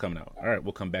 She-Hulk's coming out. All right,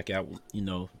 we'll come back out with,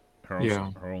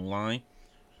 her own line.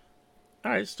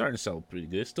 All right, it's starting to sell pretty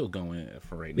good. It's still going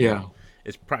for right now. Yeah.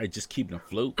 It's probably just keeping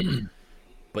afloat.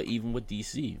 But even with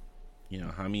DC,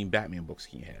 how many Batman books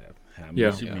can you have? How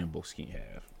many Superman books can you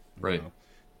have? Right.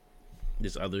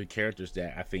 There's other characters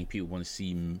that I think people want to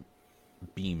see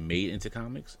being made into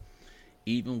comics.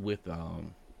 Even with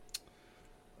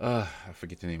I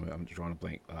forget the name of it. I'm drawing a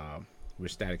blank. Where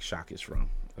Static Shock is from.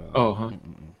 I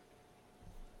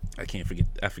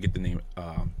forget the name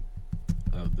of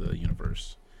the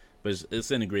universe, but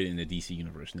it's integrated in the DC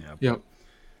universe now. Yep.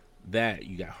 That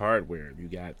you got Hardware, you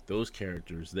got those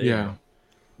characters there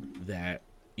that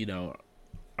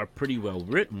are pretty well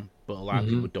written, but a lot of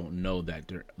people don't know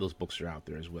that those books are out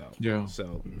there as well. Yeah.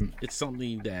 So it's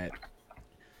something that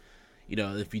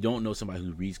if you don't know somebody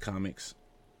who reads comics,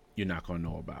 you're not going to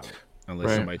know about it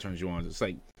unless somebody turns you on. It's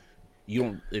like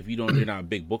you're not a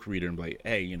big book reader and be like,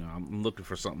 hey, I'm looking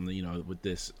for something, with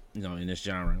this, in this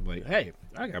genre. I'm like, hey,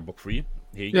 I got a book for you.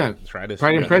 Here you go. Try this.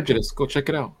 Pride and Prejudice. Go check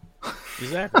it out.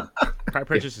 Exactly. Pride,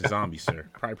 Prejudice, and Zombies, sir.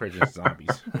 Pride, Prejudice, and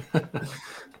Zombies.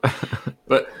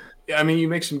 But I mean, you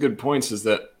make some good points. Is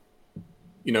that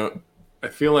I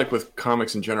feel like with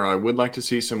comics in general, I would like to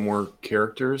see some more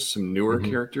characters, some newer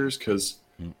characters, because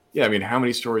I mean, how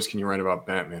many stories can you write about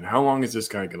Batman? How long is this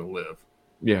guy going to live?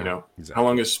 Yeah. Exactly. How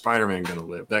long is Spider-Man going to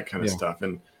live? That kind of stuff.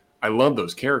 And I love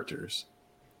those characters,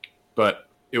 but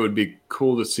it would be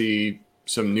cool to see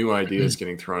some new ideas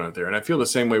getting thrown out there. And I feel the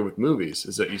same way with movies,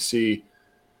 is that you see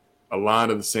a lot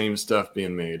of the same stuff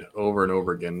being made over and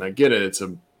over again. And I get it. It's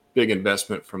a big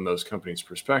investment from those companies'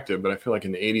 perspective, but I feel like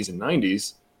in the 80s and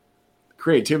 90s,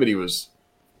 creativity was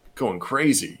going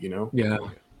crazy, Yeah.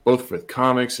 Both with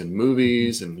comics and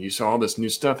movies, and you saw all this new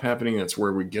stuff happening. That's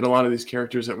where we get a lot of these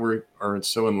characters that we are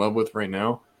so in love with right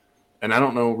now. And I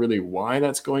don't know really why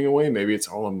that's going away. Maybe it's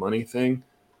all a money thing,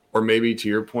 or maybe to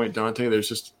your point, Dante, there's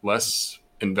just less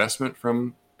investment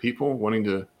from people wanting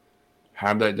to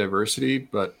have that diversity.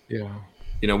 But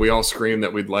we all scream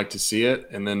that we'd like to see it,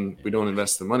 and then we don't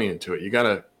invest the money into it. You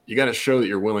gotta show that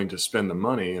you're willing to spend the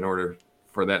money in order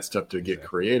for that stuff to get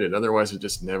created. Otherwise, it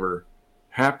just never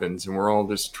happens, and we're all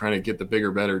just trying to get the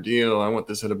bigger, better deal. I want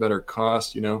this at a better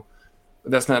cost, but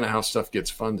that's not how stuff gets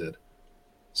funded.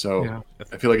 So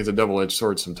I feel like it's a double-edged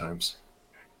sword sometimes.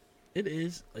 It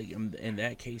is, like, in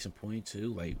that case in point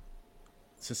too, like,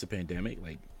 since the pandemic,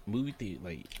 like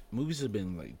movies have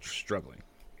been like struggling,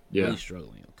 really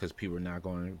struggling, because people are not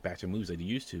going back to movies like they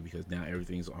used to, because now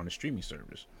everything's on a streaming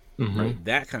service. Right?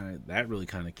 That really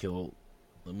kind of killed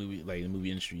the movie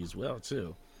industry as well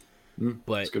too.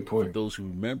 But that's a good point. For those who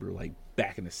remember, like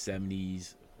back in the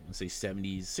 70s, let's say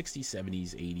 70s, 60s,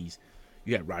 70s, 80s,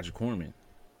 you had Roger Corman,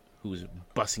 who was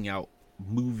busting out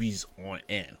movies on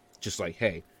end, just like,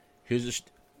 hey, here's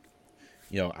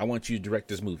I want you to direct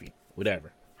this movie,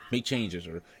 whatever, make changes,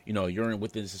 or you're in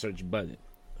within a certain budget.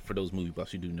 For those movie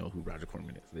buffs who do know who Roger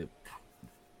Corman is,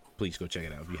 please go check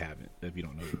it out if you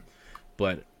don't know him.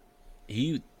 But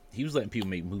he was letting people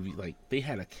make movies. Like, they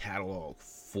had a catalog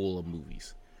full of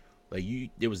movies. Like,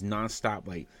 there was nonstop,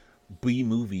 like, B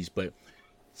movies, but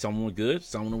some were good,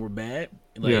 some of them were bad.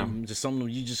 Like, just some of them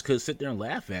you just could sit there and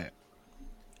laugh at.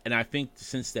 And I think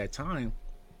since that time,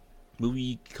 the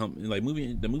movie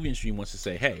industry wants to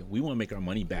say, hey, we want to make our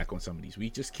money back on some of these. We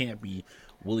just can't be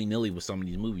willy-nilly with some of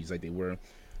these movies like they were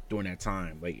during that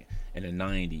time, like in the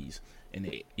 90s and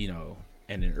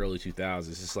and in the early 2000s.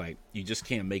 It's like, you just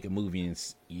can't make a movie and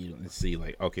see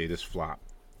like, okay, this flop.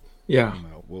 Yeah.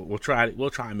 We'll try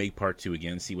and make part 2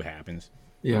 again, see what happens.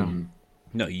 Yeah.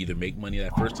 No, you either make money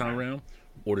that first time around,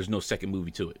 or there's no second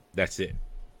movie to it. That's it.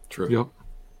 True. Yep.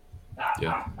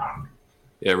 Yeah.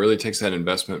 Yeah, it really takes that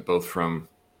investment both from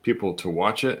people to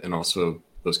watch it, and also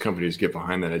those companies get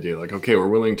behind that idea. Like, okay, we're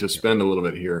willing to spend a little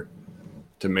bit here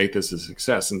to make this a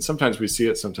success. And sometimes we see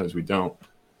it, sometimes we don't.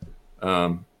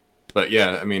 But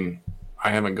yeah, I mean,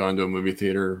 I haven't gone to a movie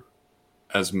theater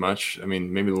as much. I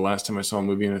mean, maybe the last time I saw a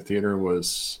movie in a theater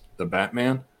was The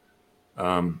Batman.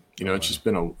 It's just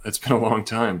been a long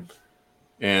time.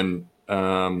 And,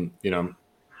 I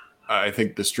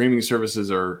think the streaming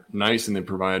services are nice, and they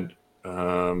provide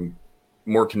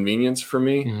more convenience for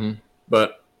me.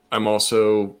 But I'm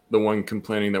also the one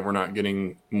complaining that we're not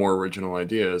getting more original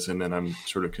ideas, and then I'm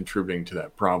sort of contributing to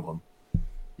that problem.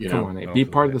 Come on, Nate. Be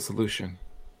part of the solution.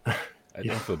 I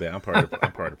don't feel bad. I'm part of the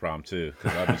problem too,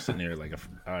 because I'll be sitting there like,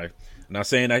 I'm not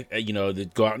saying to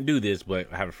go out and do this, but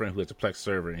I have a friend who has a Plex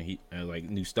server, and like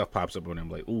new stuff pops up on him.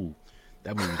 Like, ooh,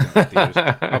 that movie's on the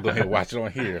theaters. I'll go ahead and watch it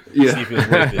on here. Yeah. See if it's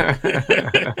worth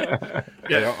it.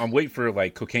 Like, I'm waiting for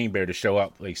like Cocaine Bear to show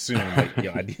up like soon. Like,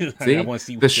 see, I want to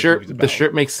see what the shirt. about. The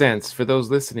shirt makes sense for those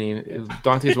listening.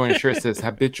 Dante's wearing a shirt that says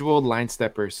 "Habitual Line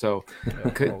Stepper," so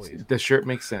the shirt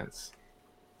makes sense.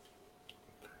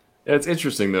 Yeah, it's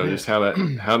interesting though, just how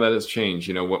that has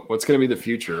changed. What's going to be the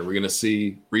future? Are we going to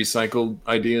see recycled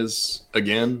ideas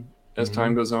again as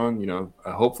time goes on?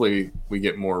 Hopefully we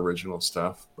get more original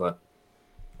stuff, but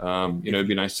it'd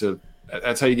be nice to.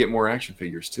 That's how you get more action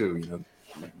figures too.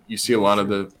 you see a lot of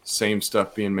the same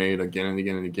stuff being made again and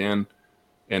again and again.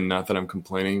 And not that I'm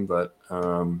complaining, but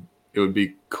it would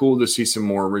be cool to see some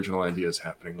more original ideas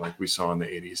happening, like we saw in the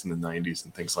 80s and the 90s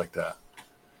and things like that.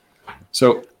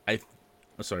 So I'm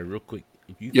sorry, real quick.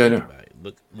 If you think about it,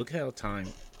 look how time.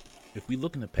 If we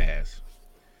look in the past,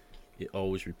 it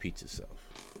always repeats itself,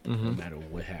 no matter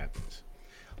what happens.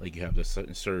 Like you have the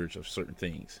certain surge of certain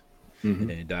things, and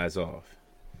then it dies off,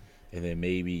 and then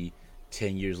maybe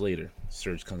 10 years later,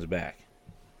 surge comes back,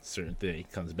 certain thing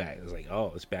comes back. It's like,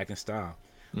 oh, it's back in style.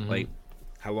 Like,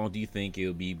 how long do you think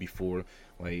it'll be before,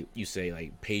 like you say,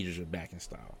 like pagers are back in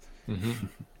style?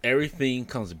 Everything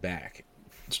comes back.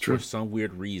 It's true. For some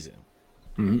weird reason.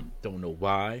 Don't know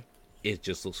why. It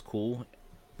just looks cool,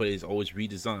 but it's always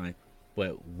redesigned.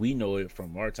 But we know it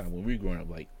from our time when we were growing up.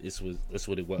 Like that's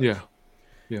what it was.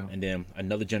 Yeah. And then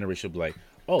another generation will be like,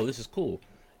 "Oh, this is cool,"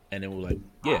 and then we're like,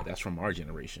 "Yeah, that's from our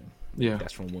generation. Yeah,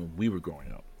 that's from when we were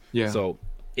growing up." Yeah. So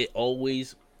it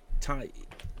always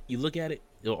you look at it,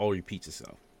 it'll all repeats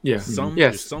itself. Yeah.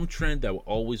 There's some trend that will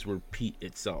always repeat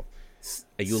itself,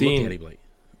 and you'll look at it like.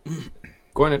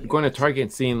 Going to Target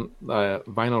and seeing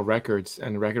vinyl records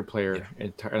and record player,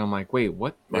 and I'm like, wait,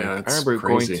 what? Like, I remember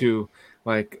going to,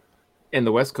 like, in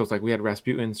the West Coast, like we had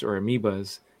Rasputins or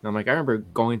Amoebas, and I'm like, I remember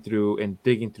going through and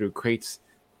digging through crates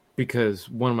because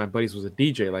one of my buddies was a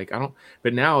DJ. Like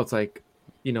but now it's like,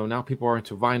 now people are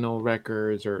into vinyl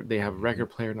records or they have a record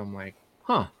player, and I'm like,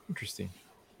 huh, interesting.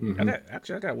 I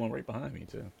got one right behind me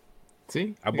too.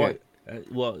 See, I bought.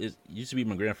 Well, it used to be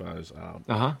my grandfather's,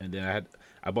 and then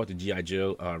I bought the G.I.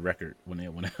 Joe record when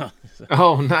it went out. So.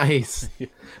 Oh, nice!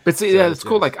 But see, yeah, it's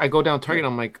cool. Like I go down Target,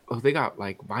 I'm like, oh, they got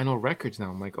like vinyl records now.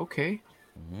 I'm like, okay,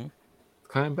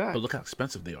 coming back. But look how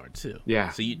expensive they are too. Yeah.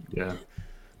 So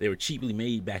they were cheaply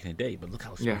made back in the day, but look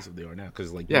how expensive they are now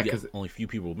because only a few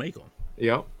people make them.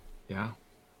 Yep. Yeah.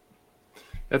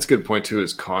 That's a good point too.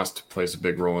 Is cost plays a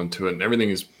big role into it, and everything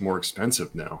is more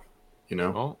expensive now.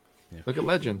 Oh. Yeah. Look at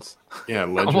Legends. Yeah,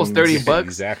 Legends. Almost $30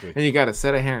 exactly, and you got a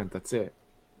set of hands. That's it.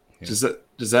 Yeah.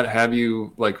 Does that have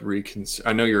you like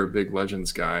I know you're a big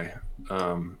Legends guy.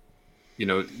 Do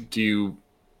you,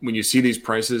 when you see these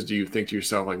prices, do you think to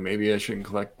yourself like maybe I shouldn't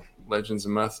collect Legends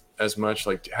as much?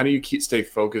 Like, how do you stay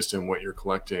focused in what you're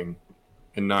collecting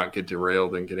and not get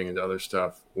derailed and getting into other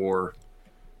stuff or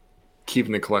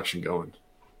keeping the collection going?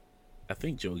 I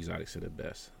think Joe Exotic said it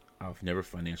best. I've never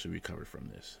financially recovered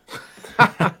from this.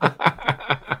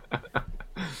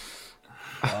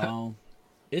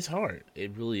 It's hard.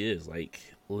 It really is. Like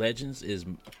Legends is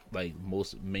like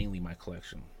mainly my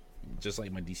collection. Just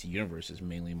like my DC Universe is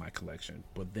mainly my collection.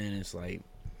 But then it's like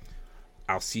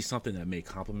I'll see something that may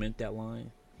complement that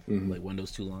line, like one of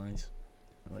those two lines.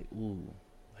 I'm like, ooh,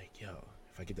 like yo,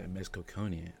 if I get that Mezco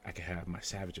Conan, I could have my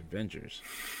Savage Avengers.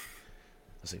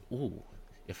 I was like, ooh,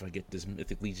 if I get this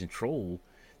Mythic Legion Troll,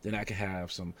 then I could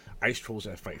have some Ice Trolls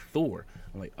that fight Thor.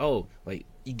 I'm like, oh, like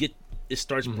it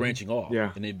starts branching off,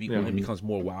 and it becomes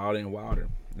more wilder and wilder.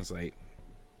 It's like,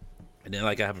 and then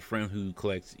like I have a friend who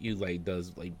does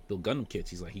build Gundam kits.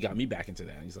 He's like, he got me back into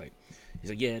that. And he's like,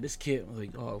 yeah, this kit. I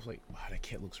was like, wow, that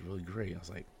kit looks really great. I was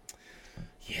like,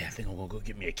 yeah, I think I'm gonna go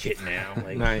get me a kit now.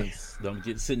 Like, nice. So I'm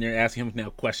sitting there asking him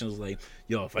now questions like,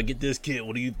 yo, if I get this kit,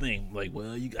 what do you think? Like,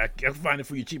 well, I can find it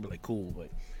for you cheaper. Like, cool, but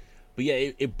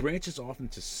yeah, it branches off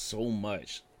into so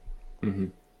much.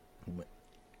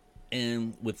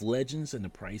 And with Legends and the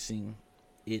pricing,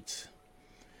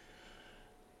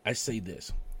 I say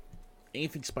this: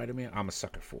 anything Spider-Man, I'm a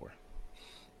sucker for.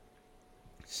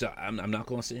 So I'm not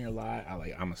going to sit here and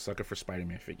lie. I'm a sucker for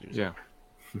Spider-Man figures. Yeah.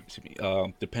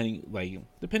 Depending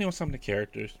on some of the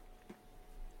characters,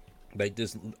 like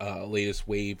this latest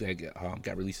wave that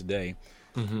got released today,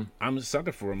 I'm a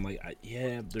sucker for them. Like,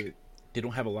 they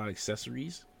don't have a lot of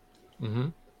accessories,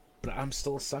 but I'm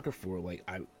still a sucker for it.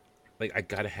 I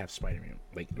gotta have Spider-Man.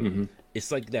 Like,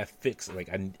 it's like that fix. Like,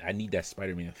 I need that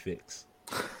Spider-Man fix,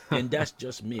 and that's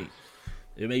just me.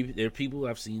 There are people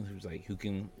I've seen who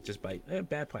can just buy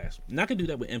bad plastic. Not gonna do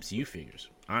that with MCU figures,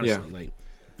 honestly.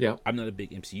 I'm not a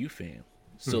big MCU fan,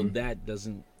 so that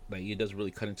doesn't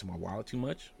really cut into my wallet too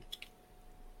much.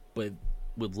 But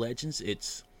with Legends,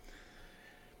 it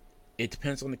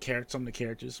depends on the character. Some of the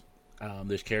characters,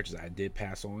 there's characters I did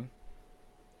pass on.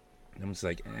 I'm just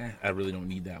like, I really don't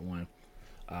need that one.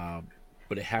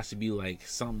 But it has to be like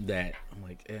something that I'm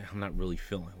like, I'm not really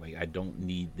feeling. Like, I don't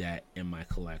need that in my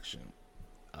collection.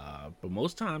 But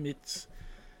most time it's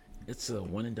a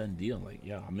one and done deal. Like,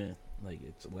 yeah, I'm in. Like,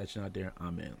 it's a Legend out there,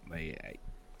 I'm in. Like,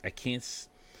 I can't.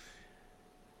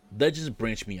 Legends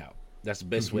branch me out. That's the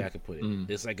best way I could put it.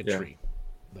 It's like a tree.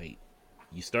 Like,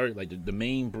 you start like the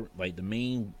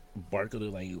main bark of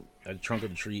the trunk of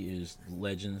the tree is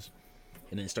Legends,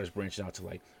 and then it starts branching out to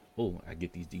like, oh, I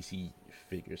get these DC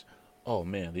figures. Oh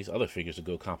man, these other figures will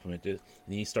go complement this.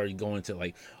 And then you start going to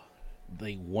like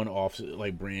one-off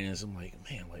like brands. I'm like,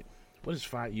 man, like what is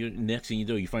next thing you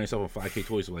do, you find yourself on 5K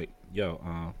Toys. Like,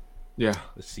 yo, yeah,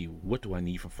 let's see, what do I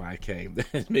need from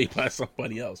 5K that's made by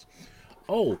somebody else?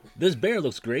 Oh, this bear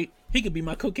looks great. He could be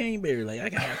my cocaine bear. Like, I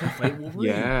gotta have him fight Wolverine.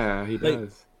 Yeah, he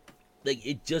does. Like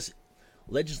it just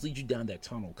Legends leads you down that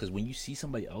tunnel, because when you see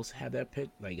somebody else have that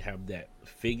have that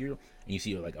figure, and you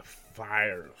see like a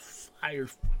fire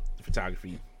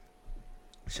photography.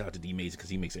 Shout out to D Mason, because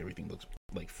he makes everything look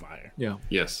like fire. Yeah.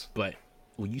 Yes. But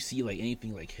when you see like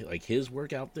anything like his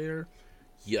work out there,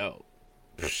 yo,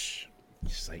 it's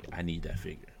like, I need that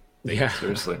figure. Yeah,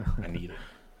 seriously, I need it.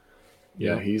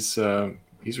 Yeah, he's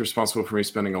responsible for me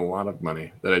spending a lot of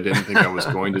money that I didn't think I was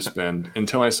going to spend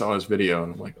until I saw his video,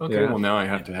 and I'm like, okay, well now I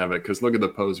have to have it, because look at the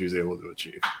pose he's able to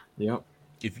achieve. Yep.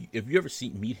 If you ever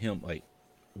meet him like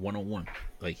one-on-one,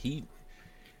 like he,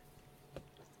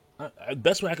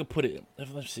 best way I could put it.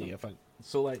 Let's see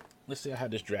let's say I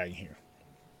have this dragon here.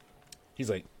 He's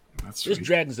like, this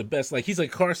dragon's the best. Like, he's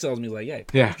like car salesman. He's like, hey,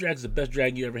 this dragon's the best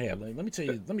dragon you ever had. Like, let me show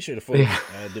you the photo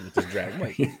I did with this dragon. I'm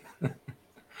like,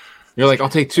 you're like, I'll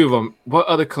take 2 of them. What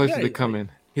other colors do they come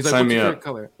in? He's like, sign what's me your up. favorite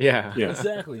color? Yeah.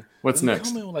 Exactly. What's next?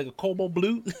 Come in with like a cobalt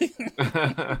blue.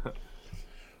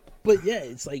 But yeah,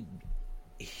 it's like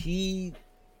he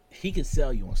can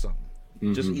sell you on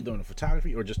something, just either on the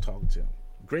photography or just talking to him.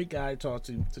 Great guy to talk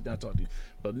to, sit down, talk to.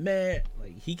 But man,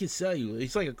 like, he can sell you.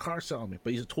 He's like a car salesman,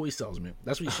 but he's a toy salesman.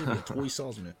 That's what he should be, a toy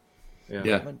salesman.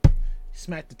 Yeah.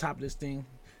 Smack the top of this thing,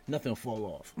 nothing will fall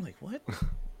off. I'm like, what?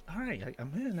 All right,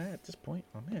 I'm in at this point.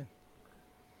 I'm in.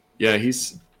 Yeah,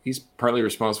 he's partly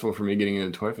responsible for me getting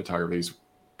into toy photography. He's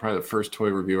probably the first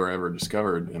toy reviewer I ever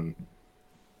discovered. And,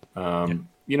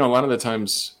 you know, a lot of the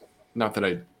times, not that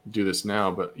I do this now,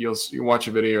 but you watch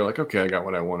a video, you're like, okay, I got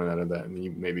what I wanted out of that. And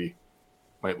you maybe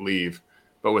might leave.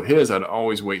 But with his, I'd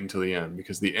always wait until the end,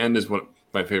 because the end is what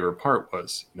my favorite part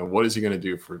was. You know, what is he going to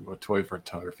do for a toy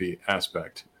photography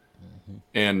aspect?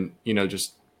 And, you know,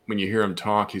 just when you hear him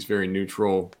talk, he's very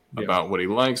neutral about what he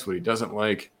likes, what he doesn't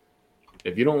like.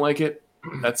 If you don't like it,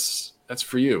 that's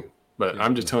for you. But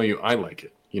I'm just telling you, I like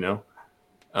it, you know?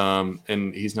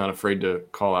 And he's not afraid to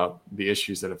call out the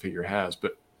issues that a figure has.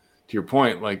 But to your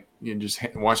point, like, you know, just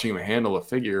watching him handle a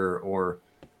figure, or,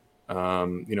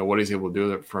 you know, what he's able to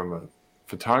do from a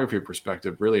photography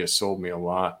perspective really has sold me a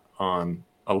lot on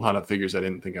a lot of figures I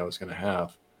didn't think I was going to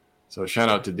have. So shout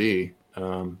out to D.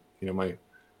 You know, my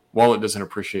wallet doesn't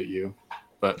appreciate you,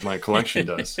 but my collection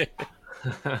does.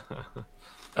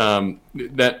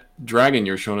 That dragon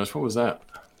you're showing us, what was that?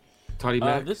 Toddy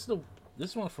Mac? This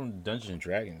one from Dungeons and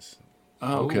Dragons.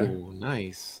 Oh, okay. Oh,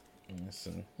 nice.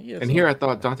 And here I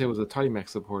thought Dante was a Toddy Mac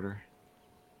supporter.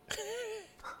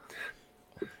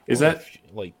 Is that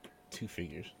like 2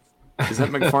 figures? Is that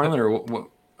McFarlane or what?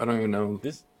 I don't even know.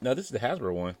 This is the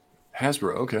Hasbro one.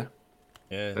 Hasbro, okay.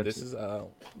 And this is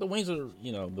the wings are,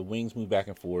 you know, the wings move back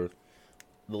and forth.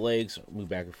 The legs move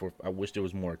back and forth. I wish there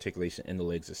was more articulation in the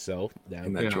legs itself. That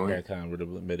kind of would have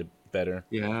made it better.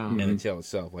 Yeah. And the tail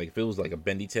itself. Like, if it was like a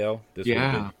bendy tail, this would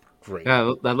have been great.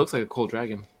 Yeah, that looks like a cool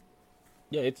dragon.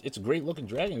 Yeah, it's a great looking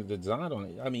dragon. The design on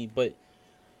it. I mean, but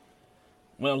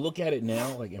when I look at it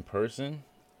now, like in person,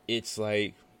 it's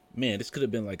like, man, this could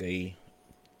have been like a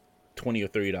 $20 or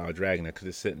 $30 dragon that could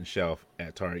have sit on the shelf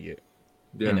at Target.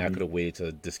 Yeah. And I could have waited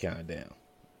to discount it down,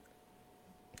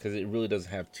 because it really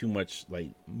doesn't have too much like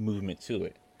movement to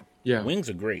it. Yeah, wings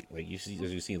are great. Like you see,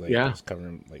 like it's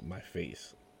covering like my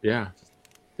face. Yeah,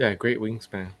 great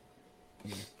wingspan.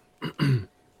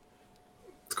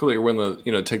 It's cool that you're willing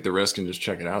to, take the risk and just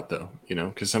check it out, though.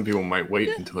 Because some people might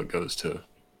wait until it goes to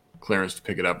clearance to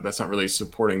pick it up. That's not really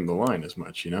supporting the line as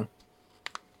much,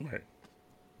 Right.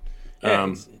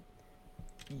 Yeah,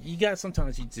 you got,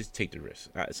 sometimes you just take the risk.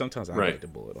 Sometimes I bite the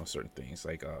bullet on certain things.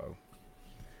 Like,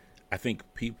 I think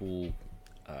people,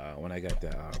 when I got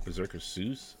the Berserker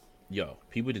Zeus,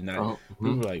 people did not,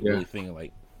 people were like really thinking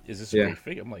like, is this a great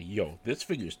figure? I'm like, this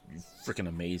figure is freaking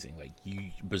amazing. Like,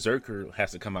 Berserker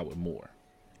has to come out with more.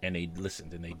 And they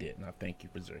listened, and they did. And I thank you,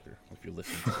 Berserker. If you're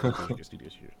listening to Berserker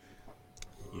Studios,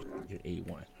 you're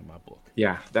A1 in my book.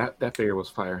 Yeah, that figure was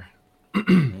fire.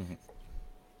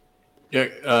 Yeah,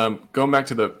 going back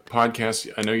to the podcast,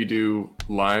 I know you do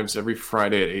lives every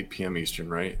Friday at 8 p.m. Eastern,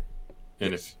 right?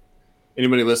 And if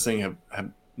anybody listening have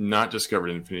not discovered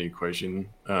Infinity Equation,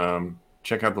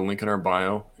 check out the link in our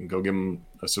bio and go give them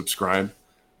a subscribe.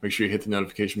 Make sure you hit the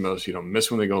notification bell so you don't miss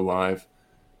when they go live.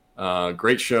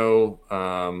 Great show.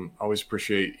 Always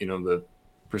appreciate, the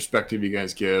perspective you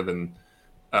guys give. And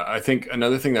I think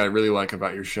another thing that I really like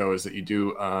about your show is that you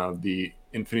do the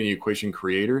Infinity Equation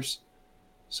creators.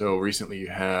 So recently you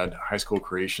had High School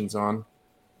Creations on.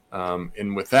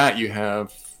 And with that, you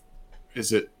have,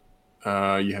 you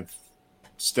have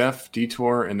Steph,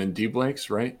 Detour, and then D Blake's,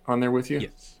 right, on there with you?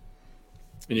 Yes.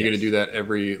 And you're going to do that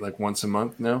every, like, once a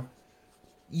month now?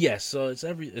 Yes, so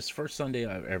it's first Sunday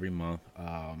of every month.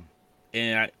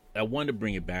 And I wanted to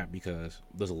bring it back because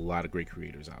there's a lot of great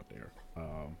creators out there.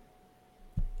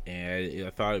 And I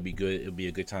thought it'd be good. It'd be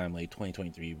a good time, like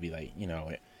 2023 would be like,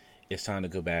 it's time to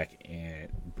go back and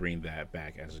bring that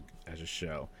back as a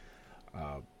show.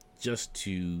 Just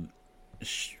to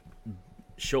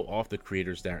show off the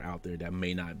creators that are out there that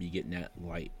may not be getting that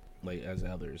light like as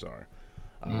others are.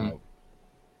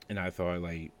 And I thought,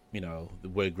 like,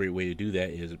 what a great way to do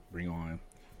that is bring on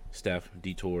Steph,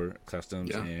 Detour Customs,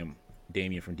 and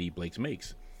Damien from D Blake's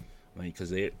Makes, like,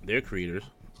 because they're creators.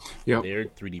 Yep. They're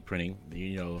 3D printing.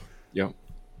 Yep.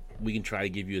 We can try to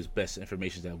give you as best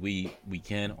information that we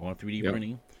can on 3D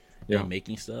printing and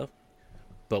making stuff,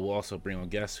 but we'll also bring on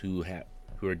guests who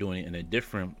are doing it in a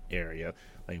different area,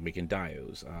 like making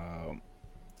diodes. I'm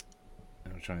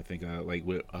trying to think, like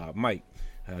with Mike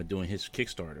doing his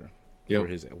Kickstarter for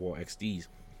his Wall XDs,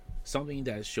 something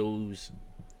that shows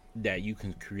that you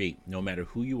can create no matter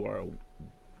who you are,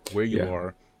 where you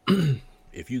are.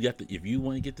 If you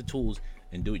want to get the tools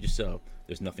and do it yourself,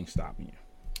 there's nothing stopping you.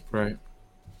 Right.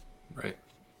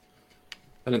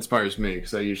 That inspires me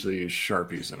because I usually use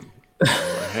Sharpies and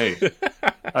hey,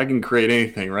 I can create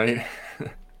anything, right?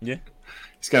 Yeah.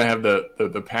 He's got to have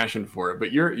the passion for it.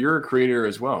 But you're a creator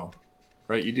as well,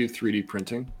 right? You do 3D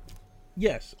printing.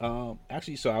 Yes.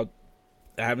 Actually, so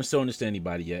I haven't shown this to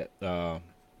anybody yet.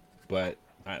 But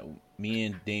me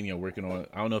and Damien are working on.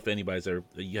 I don't know if anybody's ever.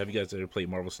 Have you guys ever played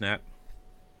Marvel Snap?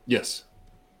 Yes.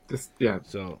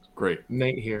 So great.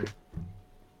 Nate here.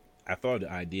 I thought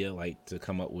the idea, like, to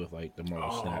come up with like the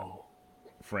Marvel Snap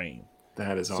frame.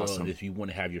 That is awesome. So if you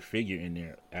want to have your figure in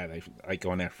there, like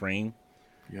on that frame,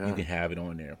 you can have it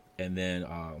on there. And then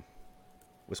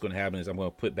what's going to happen is I'm going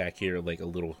to put back here like a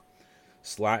little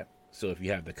slot. So if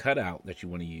you have the cutout that you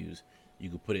want to use, you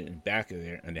can put it in the back of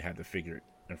there and they have the figure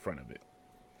in front of it.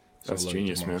 So that's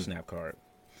genius, man. Snap card.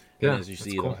 Yeah, and as you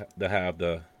see, cool. they'll have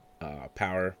the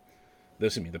power.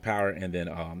 The power and then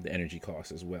the energy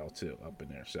cost as well too up in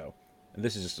there. So, and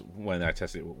this is just one I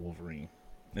tested with Wolverine,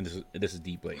 and this is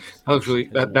D Blake. That looks really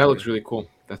that looks really cool.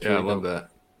 That's really I love dope. that.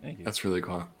 Thank you. That's really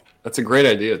cool. That's a great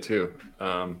idea too.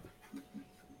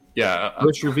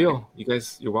 Which reveal, you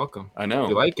guys, you're welcome. I know.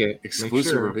 If you like it,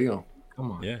 Exclusive reveal.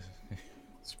 Come on, Yes.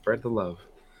 spread the love.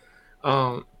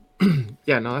 No,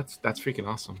 that's freaking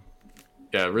awesome.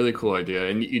 Yeah, really cool idea.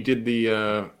 And you did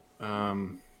the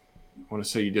I want to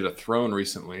say you did a throne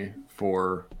recently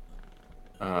for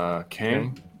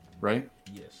Kang, right?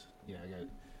 Yes. Yeah, I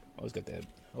always got that.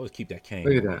 I always keep that Kang.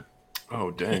 Look at that.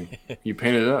 Oh, dang. You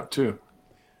painted it up too.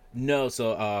 No,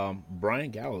 so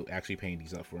Brian Gallo actually painted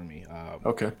these up for me.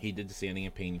 Okay. He did the sanding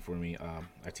and painting for me.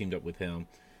 I teamed up with him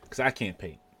because I can't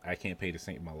paint. I can't paint a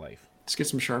saint in my life. Let's get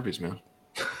some Sharpies, man.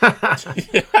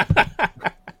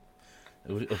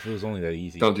 If it was only that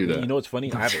easy. Don't do that. You know what's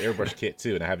funny? I have an airbrush kit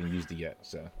too, and I haven't used it yet.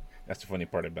 So that's the funny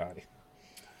part about it.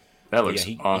 That looks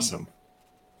awesome.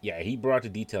 He brought the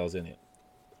details in it.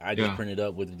 I just printed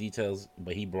up with the details,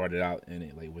 but he brought it out in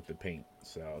it, like with the paint.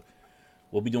 So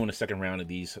we'll be doing a second round of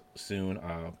these soon.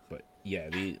 But yeah,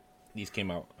 these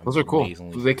came out. Those are cool.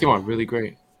 Amazingly. They came out really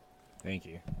great. Thank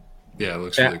you. Yeah, it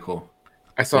looks really cool.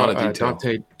 I saw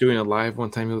Dante doing a live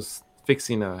one time. He was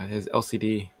fixing his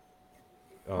LCD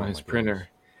on his printer.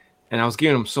 And I was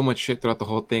giving him so much shit throughout the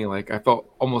whole thing. Like, I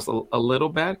felt almost a little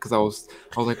bad because I was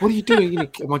like, "What are you doing?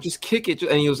 I'm like, just kick it."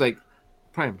 And he was like,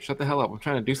 "Prime, shut the hell up! I'm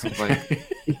trying to do something."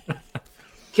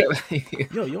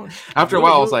 After a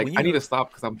while, I was like, "I need to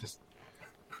stop because I'm just."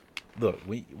 Look,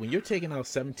 when you're taking out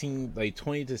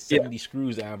 20 to 70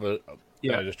 screws out of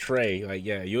a tray, like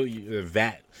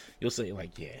you'll say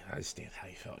like, "Yeah, I understand how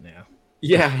you felt now."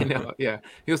 Yeah, I know. Yeah,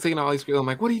 he was taking out all these screws. I'm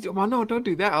like, "What are you doing?" Well, no, don't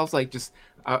do that. I was like,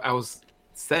 I was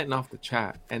setting off the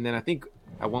chat, and then I think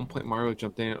at one point Mario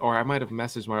jumped in, or I might have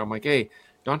messaged Mario. I'm like, "Hey,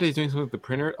 Dante's doing something with the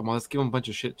printer. Let's give him a bunch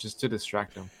of shit just to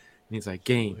distract him." And he's like,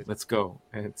 "Game, let's go."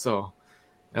 And so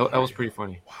that was pretty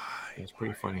funny. It was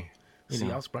pretty funny.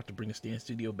 I was about to bring the Stand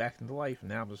Studio back into life, and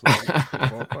now I'm just like,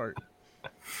 fall apart.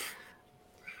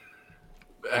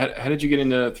 How did you get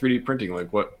into 3D printing?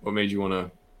 Like, what made you want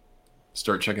to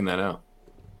start checking that out?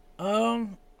 I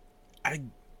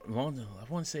want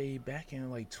to say back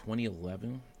in like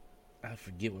 2011. I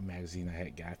forget what magazine I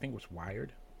had got. I think it was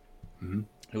Wired. Mm-hmm.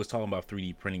 It was talking about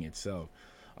 3D printing itself.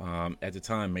 At the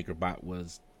time, MakerBot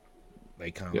was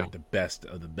like kind of like the best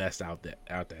of the best out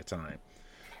that time.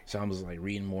 So I was like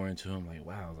reading more into him, like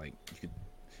wow, like you could,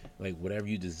 like whatever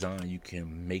you design, you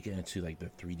can make it into like the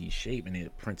 3D shape, and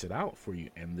it prints it out for you.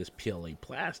 And this PLA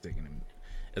plastic, and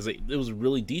it's like it was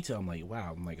really detailed. I'm like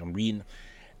wow, I'm reading,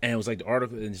 and it was like the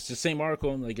article, and it's the same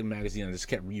article in like a magazine. I just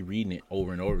kept rereading it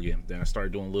over and over again. Then I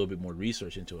started doing a little bit more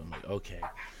research into it. I'm like okay.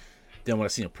 Then when I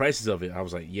seen the prices of it, I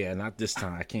was like yeah, not this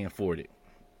time. I can't afford it.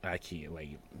 I can't,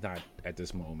 like, not at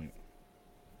this moment.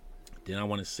 Then I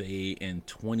want to say in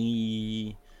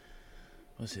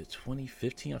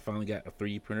 2015, I finally got a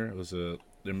 3D printer. It was their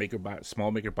MakerBot,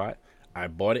 small MakerBot. I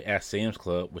bought it at Sam's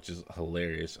Club, which is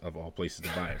hilarious, of all places to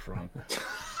buy it from.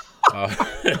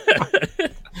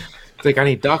 It's like, I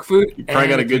need dog food. You probably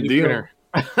got a good deal.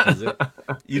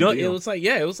 You know, it was like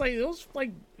at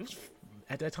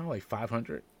that time like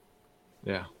 500.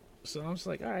 Yeah. So I was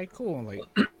like, all right, cool. I'm like,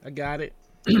 I got it.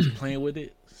 Just playing with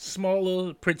it. Small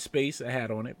little print space I had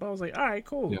on it, but I was like, all right,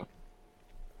 cool. Yeah.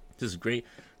 This is great.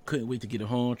 Couldn't wait to get it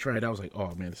home, try it out. I was like,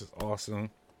 oh man, this is awesome.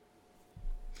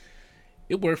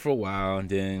 It worked for a while, and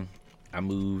then I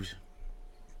moved.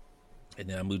 And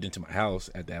then I moved into my house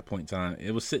at that point in time.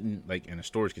 It was sitting like in a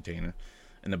storage container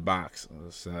in a box.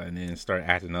 And then it started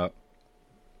acting up.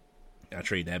 I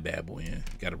traded that bad boy in.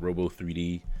 Got a Robo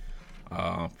 3D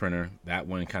printer. That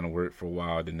one kind of worked for a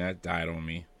while. Then that died on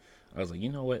me. I was like,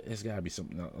 you know what? It's got to be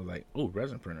something else. I was like, oh,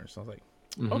 resin printers. So I was like,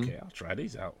 okay, I'll try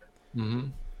these out.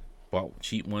 Bought a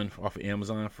cheap one off of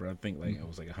Amazon for, I think, like it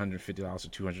was like $150 or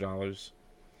 $200.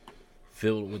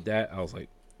 Filled with that. I was like,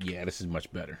 yeah, this is much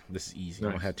better. This is easy. Nice.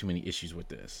 I don't have too many issues with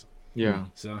this. Yeah.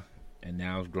 So, and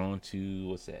now it's grown to,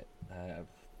 what's that? I have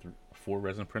 4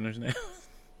 resin printers now.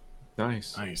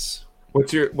 Nice.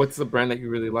 What's the brand that you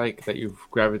really like that you've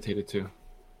gravitated to?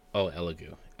 Oh,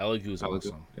 Elegoo. Elegoo is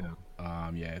awesome. Yeah.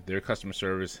 Yeah, their customer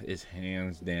service is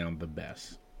hands down the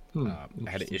best. I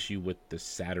had an issue with the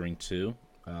Saturn 2,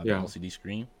 the LCD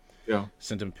screen. Yeah.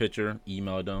 Sent them a picture,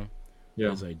 emailed them. Yeah.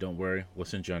 I was like, don't worry, we'll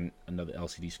send you another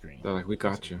LCD screen. They're like, we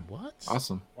got you. Like, what?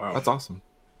 Awesome. Wow. That's awesome.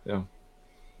 Yeah.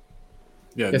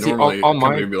 Yeah, normally all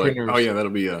my be like, oh yeah,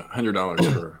 that'll be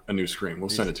 $100 for a new screen. We'll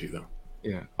send it to you though.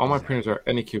 Yeah. All my printers are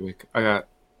Anycubic. I got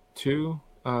 2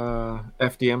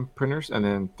 FDM printers and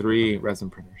then 3 resin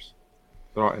printers.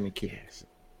 They're all Anycubic. Yes.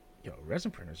 Yo,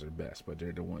 resin printers are the best, but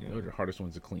they're the hardest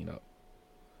ones to clean up.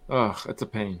 Ugh, it's a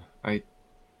pain. I'm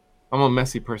a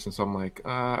messy person, so I'm like,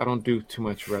 I don't do too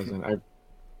much resin. I'd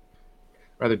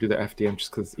rather do the FDM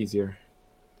just because it's easier.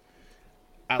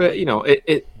 But you know,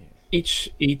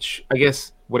 each I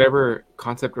guess whatever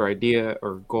concept or idea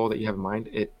or goal that you have in mind,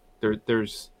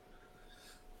 there's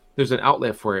an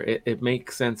outlet for it. It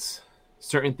makes sense.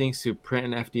 Certain things to print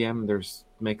in FDM,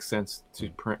 makes sense to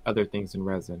print other things in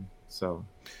resin. So,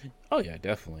 oh yeah,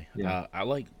 definitely. Yeah. I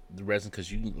like the resin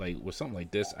because you can, like, with something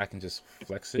like this, I can just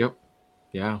flex it. Yep.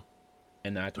 Yeah.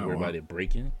 And not have to worry about it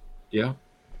breaking. Yeah.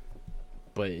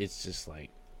 But it's just like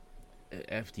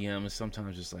FDM is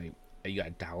sometimes just like you got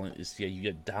to dial it.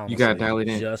 You got to dial it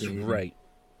in just right.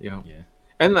 Yeah.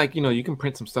 And like, you know, you can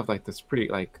print some stuff like this pretty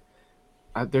like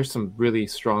there's some really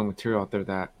strong material out there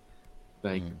that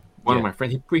like one of my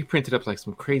friends he printed up like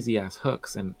some crazy ass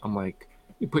hooks, and I'm like,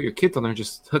 you put your kids on there and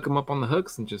just hook them up on the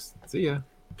hooks and just see ya.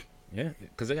 Yeah,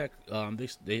 because they got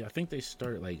I think they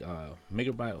started like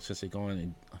MakerBot, since they're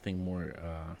going I think more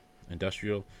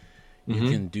industrial. You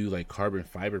can do like carbon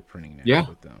fiber printing now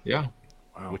with them. Yeah.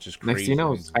 Wow. Which is crazy. Next thing you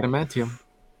know, it's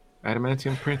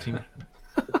adamantium printing.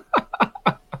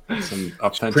 Some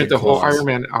authentic print the whole Iron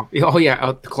Man outfit. Oh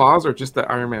yeah, the claws or just the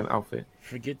Iron Man outfit.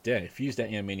 Forget that. Fuse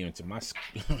that animanium into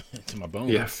my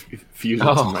bones. Yeah, fuse it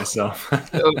to myself.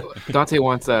 Dante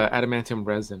wants adamantium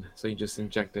resin, so you just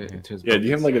inject it into his. Yeah, do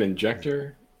you have like an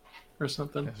injector or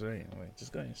something? That's right. Like,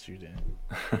 just go ahead and shoot it.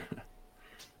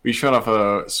 You shot off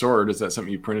a sword. Is that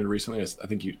something you printed recently? I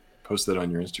think you posted it on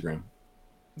your Instagram.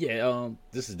 Yeah,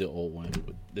 this is the old one.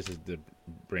 This is the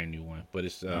brand new one. But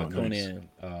it's Conan.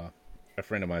 Nice. A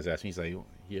friend of mine's asked me, he's like,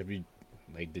 have you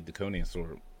like did the Conan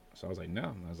sword? So I was like, no.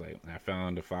 And I was like, I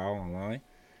found a file online.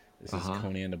 This is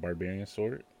Conan the Barbarian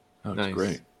sword. Oh, that's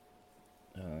great.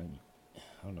 I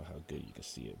don't know how good you can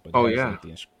see it, but like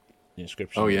the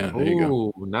inscription. Oh yeah, there you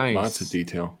go. Nice. Lots of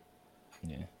detail.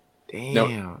 Yeah. Damn.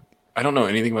 Now, I don't know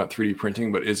anything about 3D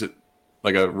printing, but is it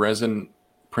like a resin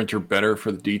printer better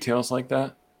for the details like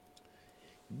that?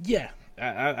 Yeah,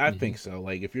 I think so.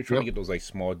 Like if you're trying to get those like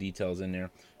small details in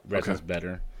there, resin's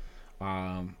better.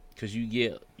 Because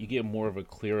you get more of a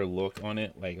clearer look on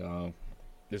it. Like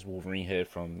this Wolverine head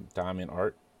from Diamond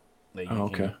Art. Like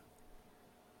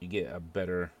you get a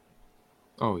better.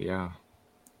 Oh yeah.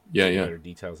 Better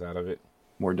details out of it.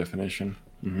 more definition.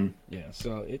 Mm-hmm. Yeah,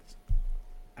 so it's.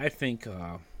 I think,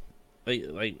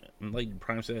 like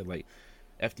Prime said, like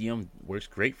FDM works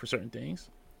great for certain things,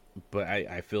 but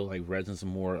I feel like resin's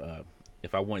more.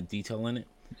 If I want detail in it,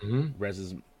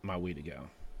 resin's my way to go.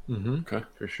 Okay,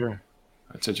 for sure.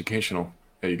 That's educational.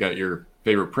 Yeah, you got your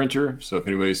favorite printer, so if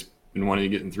anybody's been wanting to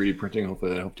get in 3D printing,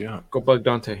 hopefully that helped you out. Go bug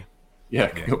Dante.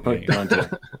 Yeah, go bug Dante.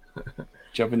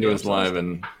 Jump into his live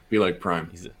and be like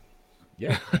Prime.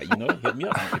 Yeah, hit me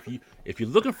up. If you're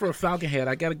looking for a Falcon head,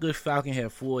 I got a good Falcon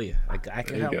head for you. I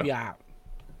can help you out.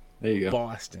 There you go.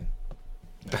 Boston.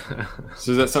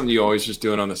 So is that something you always just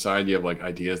doing on the side? You have like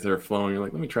ideas that are flowing. You're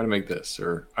like, let me try to make this,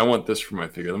 or I want this for my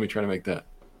figure. Let me try to make that.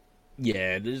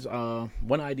 Yeah, there's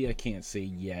one idea I can't say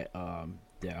yet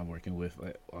that I'm working with,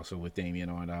 also with Damien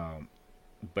on.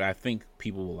 But I think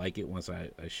people will like it once I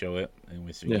show it and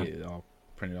once we get it all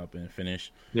printed up and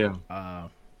finished. Yeah.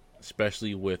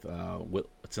 Especially with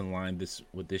what's in line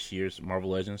with this year's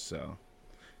Marvel Legends. So,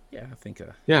 yeah, I think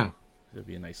it'll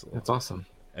be a nice little. That's awesome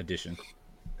addition.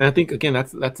 And I think again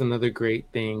that's another great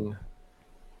thing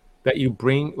that you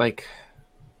bring. Like,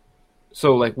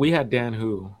 so like we had Dan,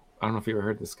 who I don't know if you ever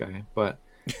heard this guy, but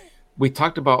we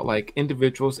talked about like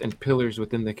individuals and pillars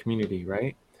within the community,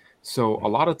 right? So a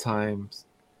lot of times,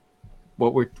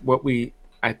 what we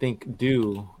I think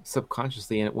do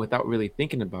subconsciously and without really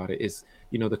thinking about it is,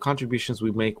 the contributions we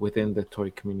make within the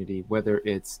toy community, whether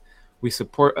it's we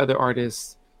support other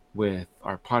artists with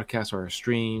our podcasts or our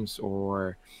streams,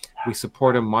 or we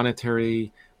support them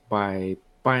monetarily by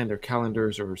buying their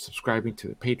calendars or subscribing to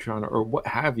the Patreon or what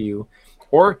have you,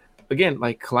 or again,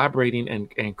 like collaborating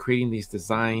and creating these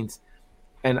designs.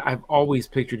 And I've always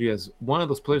pictured you as one of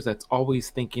those players that's always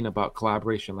thinking about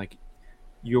collaboration. Like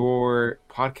your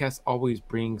podcast always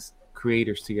brings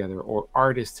creators together or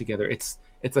artists together. It's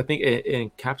I think it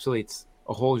encapsulates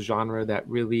a whole genre that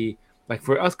really, like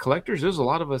for us collectors, there's a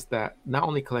lot of us that not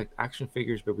only collect action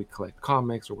figures, but we collect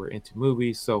comics or we're into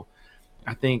movies. So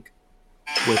I think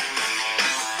with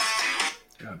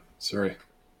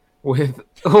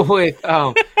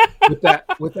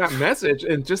that message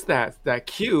and just that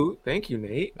cue, thank you,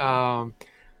 Nate.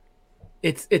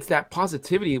 It's that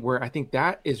positivity where I think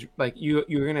that is like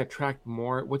you're gonna attract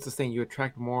more. What's the saying? You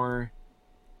attract more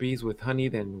bees with honey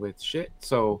than with shit.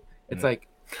 So it's like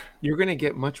you're gonna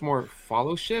get much more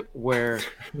followship where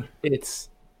it's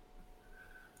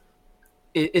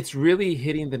really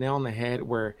hitting the nail on the head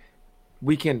where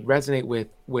we can resonate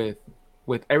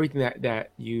with everything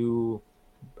that you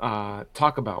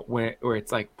talk about where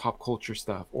it's like pop culture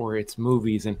stuff or it's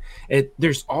movies, and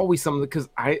there's always something, because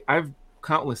I've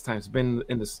countless times been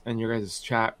in your guys'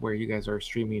 chat where you guys are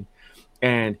streaming,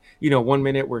 and 1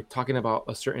 minute we're talking about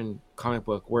a certain comic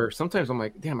book where sometimes I'm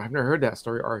like, damn, I've never heard that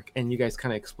story arc, and you guys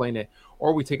kind of explain it,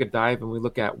 or we take a dive and we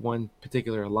look at one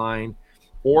particular line,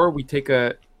 or we take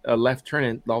a left turn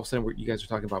and all of a sudden you guys are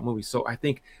talking about movies. So I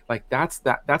think like that's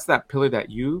that pillar that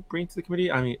you bring to the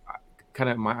community. I mean, kind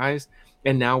of in my eyes.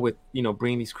 And now with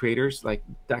bringing these creators, like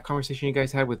that conversation you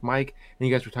guys had with Mike, and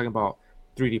you guys were talking about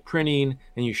 3D printing,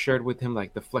 and you shared with him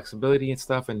like the flexibility and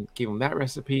stuff and gave him that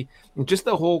recipe, and just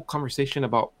the whole conversation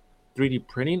about 3D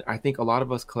printing. I think a lot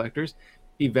of us collectors,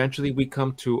 eventually we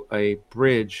come to a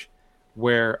bridge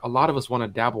where a lot of us want to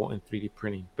dabble in 3D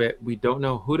printing, but we don't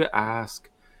know who to ask.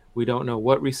 We don't know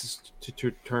what resources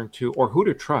to turn to or who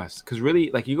to trust. Because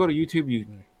really, like you go to YouTube,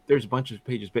 there's a bunch of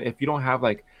pages, but if you don't have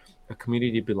like a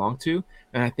community to belong to,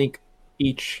 and I think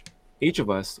each of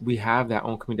us, we have that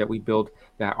own community that we build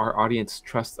that our audience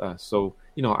trusts us. So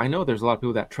I know there's a lot of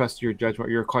people that trust your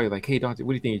judgment, your call. You're like, hey Dante,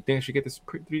 what do you think? You think I should get this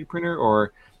 3D printer,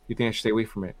 or you think I should stay away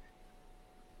from it?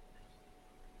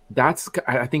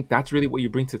 I think that's really what you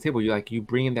bring to the table. You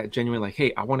bring in that genuine, like,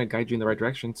 hey, I want to guide you in the right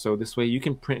direction, so this way you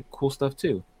can print cool stuff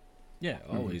too. Yeah,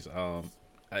 always.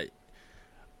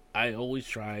 I always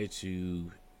try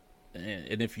to,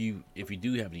 and if you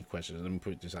do have any questions, let me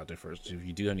put this out there first. If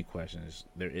you do have any questions,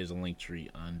 there is a link tree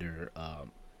under on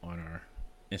our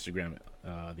Instagram,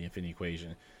 the Infinity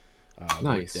Equation,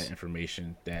 nice. With that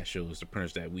information that shows the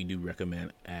printers that we do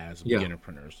recommend as beginner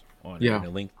printers on it. Yeah. And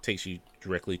the link takes you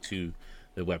directly to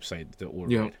the website to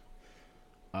order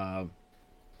it.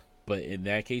 But in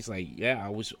that case, like, I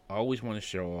always want to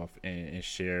show off and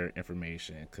share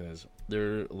information, because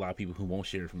there are a lot of people who won't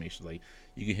share information. Like,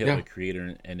 you can hit a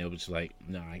creator and they'll just like,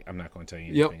 no, I'm not going to tell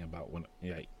you anything about when,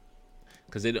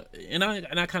 because I kind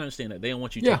of understand that they don't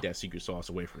want you to take that secret sauce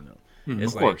away from them.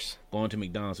 It's of like course. going to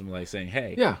McDonald's and like saying,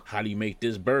 hey, how do you make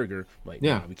this burger? Like,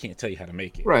 nah, we can't tell you how to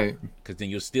make it, right? Because then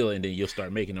you'll steal it and then you'll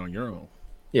start making it on your own.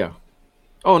 Yeah.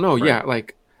 Oh no, right. Yeah.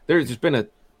 Like there's been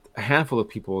a handful of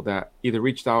people that either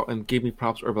reached out and gave me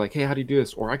props or be like, hey, how do you do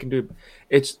this? Or I can do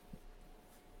it.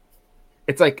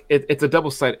 It's like it's a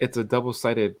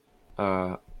double-sided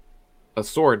a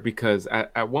sword, because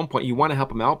at one point you want to help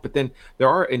them out, but then there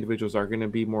are individuals that are going to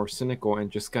be more cynical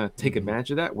and just kind of take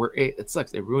advantage of that, where it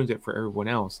sucks. It ruins it for everyone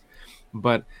else.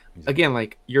 But again,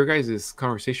 like your guys'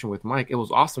 conversation with Mike, it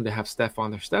was awesome to have Steph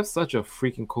on there. Steph's such a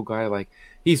freaking cool guy. Like,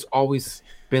 he's always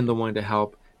been the one to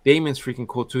help. Damon's freaking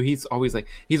cool too. He's always like,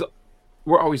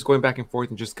 we're always going back and forth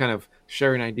and just kind of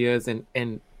sharing ideas.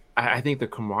 And I think the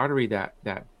camaraderie that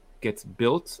gets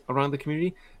built around the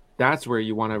community, that's where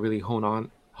you want to really hone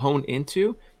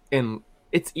into. And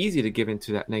it's easy to give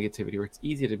into that negativity, or it's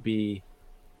easy to be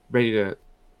ready to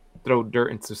throw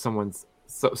dirt into someone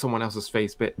else's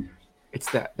face. But it's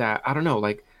that I don't know,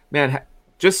 like, man,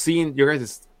 just seeing your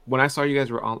guys, when I saw you guys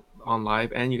were on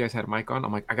live and you guys had a mic on,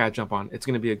 I'm like, I gotta jump on. It's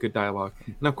gonna be a good dialogue.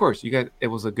 And of course, you guys, it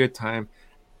was a good time.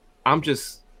 I'm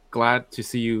just glad to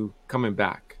see you coming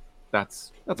back.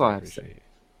 That's all I have to say.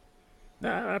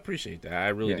 Nah, I appreciate that. I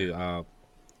really do.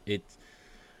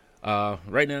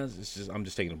 Right now it's just, I'm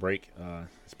just taking a break.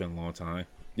 It's been a long time.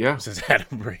 Yeah. Since I had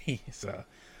a break. So,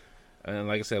 and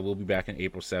like I said, we'll be back on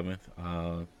April 7th.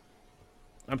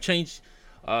 I'm changed.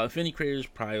 Infinity Creators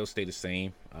probably will stay the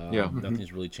same.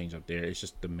 Nothing's really changed up there. It's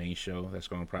just the main show that's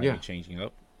going to probably be changing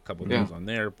up. A couple of things on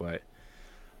there, but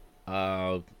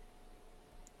I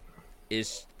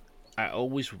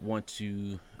always want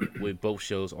to, with both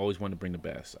shows, always want to bring the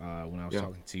best. When I was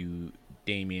talking to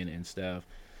Damien and Steph,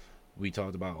 we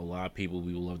talked about a lot of people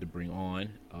we would love to bring on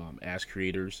as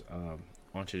creators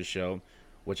onto the show,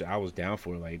 which I was down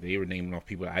for. Like, they were naming off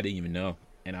people I didn't even know,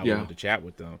 and I would love to chat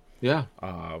with them. Yeah.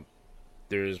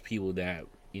 There's people that,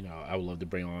 you know, I would love to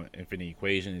bring on Infinity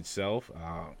Equation itself.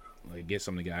 Like, get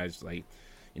some of the guys, like,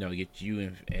 you know, get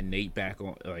you and Nate back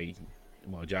on, like,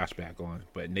 well, Josh back on,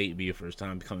 but Nate be your first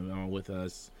time coming on with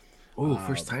us. Oh,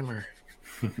 first timer.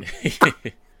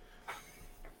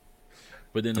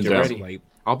 But then there's also, like,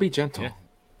 I'll be gentle.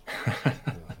 Yeah.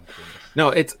 No,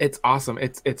 it's awesome.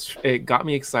 It got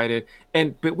me excited.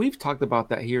 But we've talked about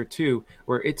that here too,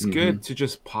 where it's good to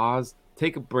just pause,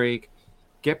 take a break,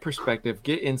 get perspective,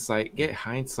 get insight, get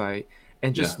hindsight,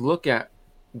 and just look at,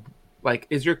 like,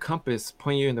 is your compass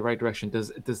pointing you in the right direction?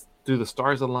 Do the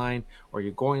stars align? Or are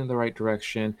you going in the right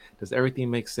direction? Does everything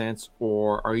make sense?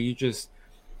 Or are you just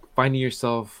finding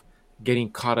yourself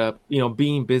getting caught up, you know,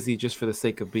 being busy just for the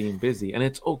sake of being busy? And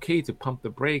it's okay to pump the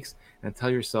brakes and tell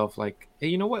yourself, like, hey,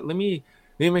 you know what? Let me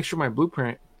make sure my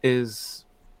blueprint is,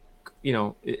 you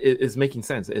know, is making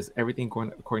sense. Is everything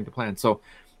going according to plan? So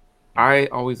I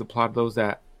always applaud those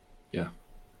that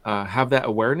have that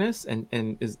awareness and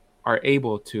are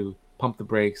able to pump the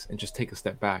brakes and just take a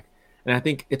step back. And I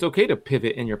think it's okay to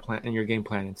pivot in your plan, in your game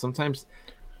plan. And sometimes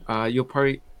you'll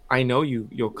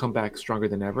come back stronger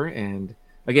than ever. And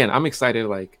again, I'm excited,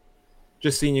 like,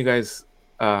 just seeing you guys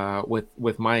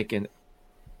with Mike and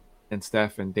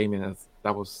Steph and Damien.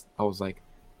 I was like,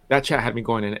 that chat had me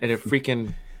going, and it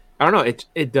freaking, I don't know,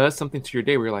 it does something to your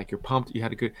day where you're like, you're pumped, you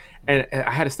had a good, and I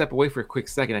had to step away for a quick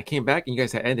second. I came back and you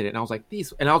guys had ended it, and I was like,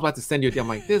 and I was about to send you I'm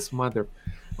like,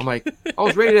 I'm like, I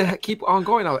was ready to keep on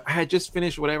going. I had just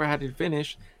finished whatever I had to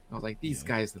finish. I was like, these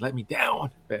guys let me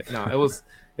down. But no,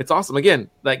 it's awesome. Again,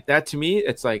 like, that to me,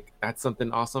 it's like, that's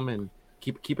something awesome, and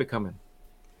keep it coming.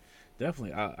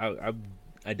 Definitely. I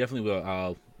definitely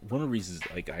will. One of the reasons,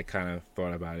 like, I kind of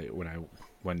thought about it when I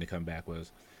wanted to come back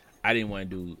was I didn't want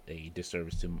to do a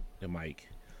disservice to Mike.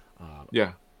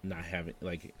 Not having,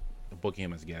 like, booking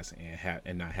him as a guest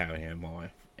and not having him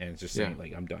on, and just saying,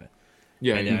 like, I'm done.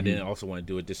 Yeah. And then I didn't also want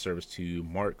to do a disservice to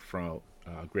Mark from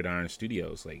Gridiron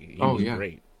Studios. Like, he was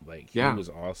great. Like, he was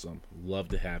awesome. Love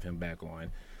to have him back on.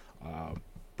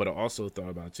 But I also thought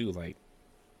about too, like,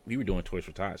 we were doing Toys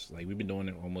for Tots. Like, we've been doing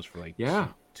it almost for like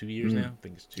 2 years now. I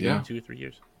think it's 2 or 3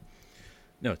 years.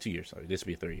 No, 2 years. Sorry, this will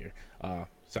be a third year.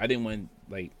 So I didn't want,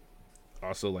 like,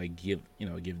 also, like, give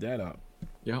that up.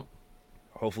 Yeah.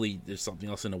 Hopefully, there's something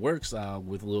else in the works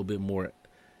with a little bit more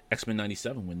X-Men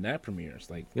 97 when that premieres.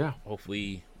 Like,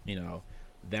 hopefully, you know,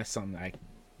 that's something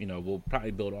we'll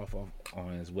probably build off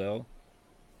on as well.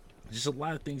 Just a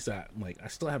lot of things that, like, I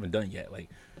still haven't done yet. Like,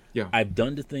 I've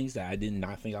done the things that I did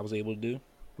not think I was able to do.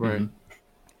 Right.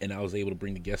 And I was able to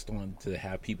bring the guest on to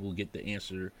have people get the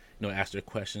answer, you know, ask their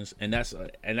questions. And that's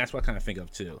what I kind of think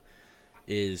of too,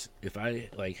 is if I,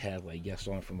 like, have, like, guests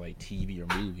on from, like, TV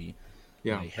or movie,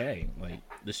 like, hey, like,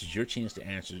 this is your chance to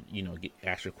answer, you know,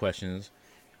 ask your questions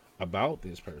about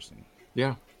this person.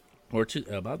 Yeah. Or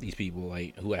about these people,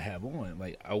 like, who I have on.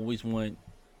 Like, I always want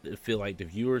to feel like the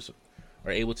viewers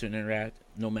are able to interact,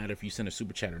 no matter if you send a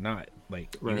super chat or not.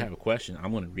 Like, Right. you have a question,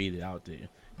 I'm going to read it out to you.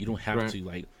 You don't have to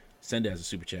like send it as a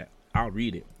super chat. I'll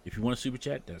read it. If you want a super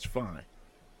chat, that's fine.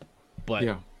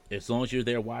 But as long as you're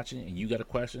there watching and you got a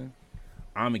question,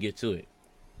 I'm gonna get to it.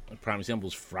 A prime example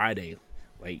is Friday.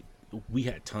 Like, we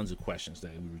had tons of questions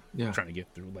that we were trying to get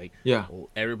through. Like,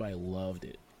 everybody loved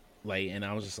it. Like, and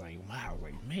I was just like, wow,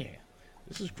 like, man,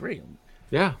 this is great.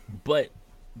 Yeah. But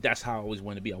that's how I always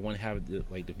want to be. I want to have the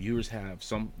viewers have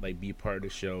some, like, be part of the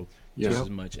show just as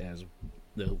much as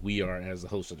we are as the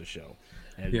host of the show.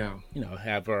 And, you know,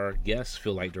 have our guests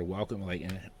feel like they're welcome. Like,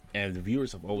 and the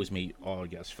viewers have always made all our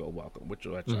guests feel welcome, which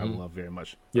I love very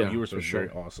much. Our viewers are very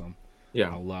awesome.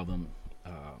 Yeah, I love them.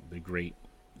 They're great.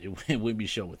 It wouldn't be a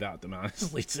show without them,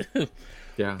 honestly, too.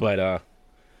 Yeah. But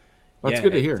that's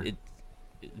good to hear.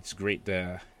 It's great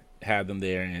to have them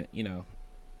there, and, you know,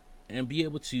 and be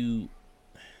able to,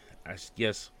 I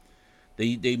guess,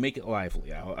 they make it lively.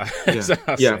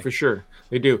 Yeah, for sure,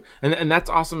 they do, and that's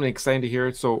awesome and exciting to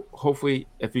hear. So hopefully,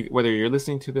 whether you're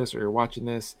listening to this or you're watching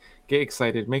this, get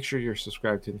excited. Make sure you're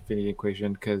subscribed to Infinity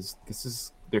Equation, because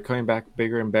they're coming back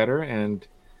bigger and better, and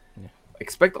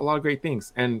expect a lot of great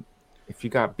things. And if you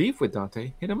got beef with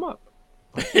Dante, hit him up.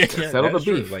 Settle the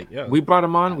beef. Like, we brought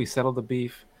him on. We settled the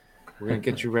beef. We're gonna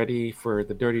get you ready for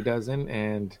the Dirty Dozen,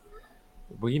 and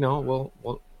well, you know,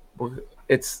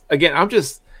 it's again.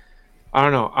 I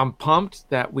don't know. I'm pumped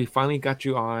that we finally got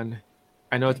you on.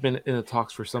 I know it's been in the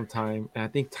talks for some time, and I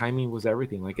think timing was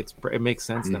everything. Like, it makes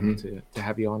sense now to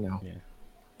have you on now.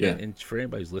 Yeah. And for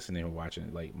anybody who's listening and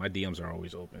watching, like, my DMs are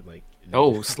always open. Like,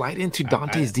 slide into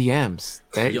Dante's DMs.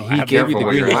 He gave you the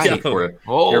green light for it.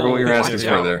 Everyone you're asking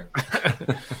for there.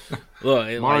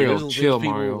 Well, Mario, like, chill,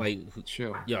 people, Mario. like,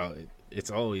 chill. It's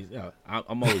always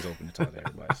I'm always open to talk to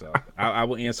everybody. So I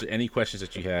will answer any questions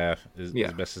that you have as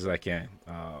best as I can.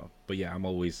 But yeah, I'm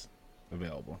always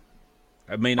available.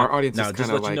 I may not. Our audience now, is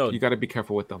kind of like, you got to be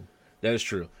careful with them. That is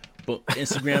true. But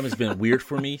Instagram has been weird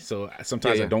for me, so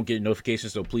sometimes I don't get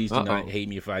notifications. So please do not hate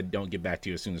me if I don't get back to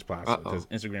you as soon as possible, because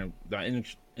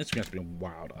Instagram's been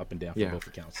wild up and down for both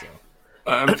accounts. So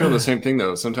I'm feeling the same thing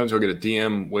though. Sometimes I'll get a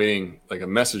DM waiting, like a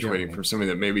message waiting from somebody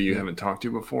that maybe you haven't talked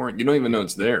to before. You don't even know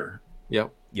it's there.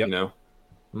 Yep. You know,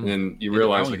 and then you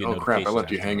realize, like, oh crap, I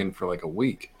left you hanging for like a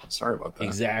week. Sorry about that.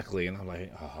 Exactly, and I'm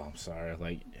like, oh, I'm sorry.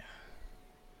 Like,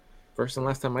 first and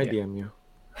last time I DM you.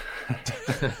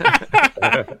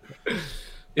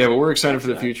 Yeah, but we're excited for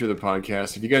the future of the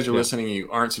podcast. If you guys are listening and you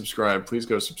aren't subscribed, please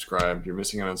go subscribe. You're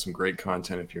missing out on some great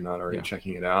content if you're not already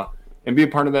checking it out. And be a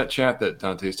part of that chat that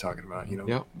Dante's talking about. You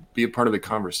know, be a part of the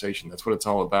conversation. That's what it's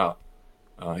all about.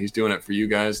 He's doing it for you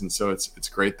guys, and so it's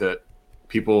great that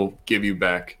people give you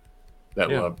back that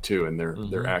love too, and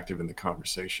they're active in the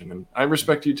conversation. And I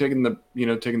respect you taking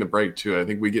the break too. I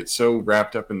think we get so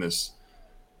wrapped up in this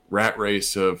rat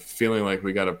race of feeling like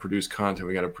we got to produce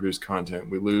content.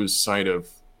 We lose sight of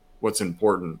what's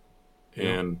important.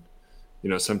 And, you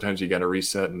know, sometimes you got to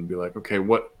reset and be like, okay,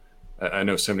 I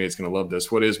know 78's going to love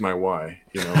this. What is my why?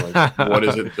 You know, like, what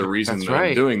is it? The reason that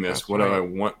I'm doing this? What do I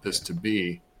want this to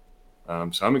be?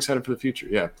 So I'm excited for the future.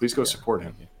 Yeah. Please go support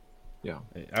him. Yeah.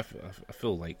 I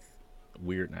feel like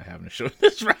weird not having a show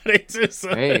this Friday too.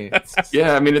 So.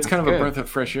 Yeah. I mean, it's kind of a breath of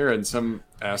fresh air in some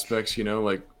aspects, you know,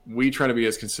 like, we try to be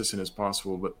as consistent as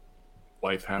possible, but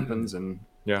life happens, and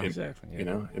you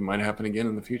know, it might happen again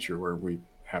in the future where we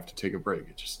have to take a break.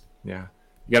 It just you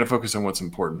got to focus on what's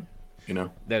important. You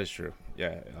know, that is true.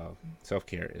 Yeah,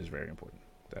 self-care is very important.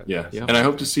 And I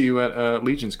hope to see you at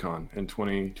Legions Con in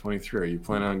 2023. Are you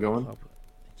planning on going?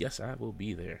 Yes, I will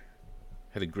be there.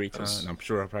 Had a great time, and I'm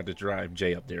sure I'll probably drive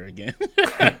Jay up there again.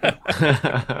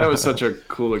 That was such a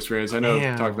cool experience. I know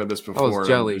I've talked about this before. I was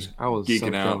jelly. I was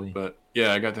geeking so out, jelly. But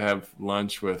yeah, I got to have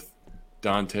lunch with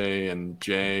Dante and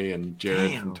Jay and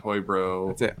Jared from Toy Bro.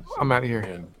 That's it. I'm out of here.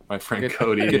 And my friend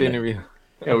Cody. Good interview.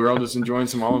 Yeah, we were all just enjoying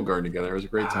some Olive Garden together. It was a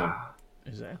great time.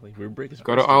 Exactly. We're breaking.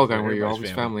 Go to Olive Garden where you're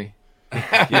always family.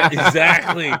 Yeah,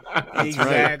 exactly. That's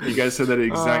right. You guys said that at the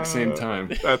exact same time.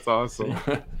 That's awesome.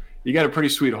 You got a pretty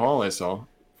sweet haul I saw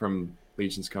from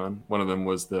Legions Con. One of them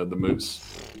was the moose.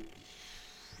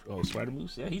 Oh, Spider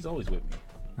Moose? Yeah, he's always with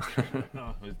me.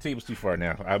 No, the table's too far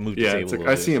now. I moved the table. It's like,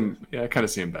 I see him. Yeah, I kind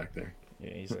of see him back there.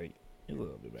 Yeah, he's like a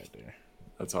little bit back there.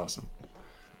 That's awesome.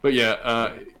 But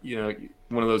yeah, you know,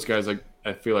 one of those guys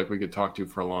I feel like we could talk to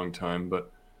for a long time.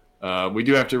 But we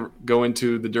do have to go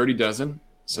into the Dirty Dozen.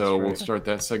 So we'll start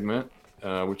that segment,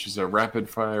 which is a rapid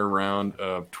fire round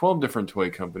of 12 different toy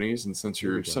companies. And since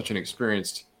you're such an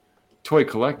experienced toy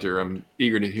collector, I'm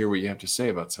eager to hear what you have to say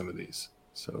about some of these.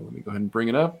 So let me go ahead and bring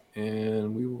it up,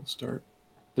 and we will start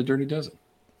the Dirty Dozen.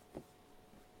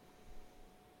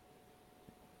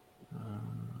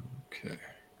 Okay.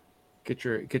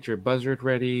 Get your buzzard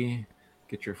ready.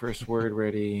 Get your first word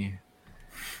ready.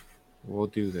 We'll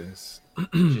do this.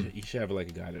 You should have like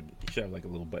a guy. You should have like a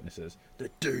little button that says "The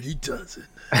Dirty Dozen."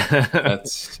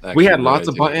 That's We had actually lots what of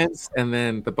I do. buttons, and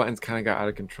then the buttons kind of got out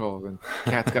of control. And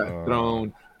cats got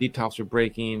thrown, detops were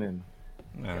breaking, and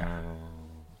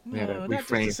we had to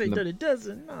refrain just to say from the- Dirty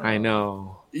Dozen. No. I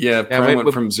know. Yeah, Prime went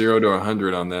with- from 0 to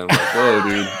 100 on that. I'm like, whoa,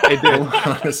 dude. It did.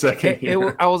 Hold on a second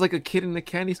here. I was like a kid in the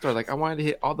candy store. Like I wanted to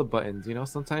hit all the buttons. You know,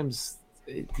 sometimes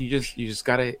you just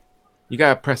gotta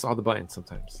press all the buttons.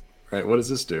 Sometimes. Right, what does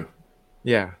this do?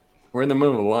 Yeah. We're in the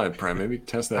middle of a live, Prime. Maybe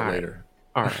test that All right. later.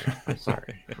 All right. I'm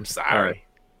sorry. I'm sorry. All right.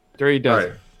 Dirty All Dozen.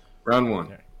 right, round 1.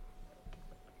 Okay.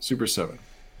 Super 7.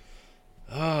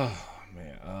 Oh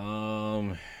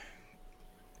man.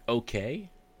 Okay.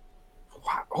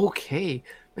 Wow, okay.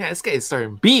 Man, this guy is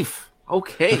starting beef.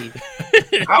 Okay.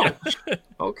 Ouch.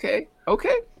 Okay.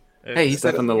 Hey, he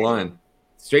Step said on the line.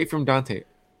 straight from Dante.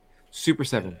 Super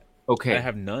 7. Okay. I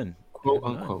have none. quote I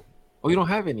have none. unquote. Oh, you don't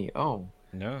have any. Oh,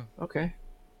 No. okay.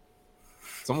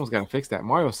 Someone's got to fix that.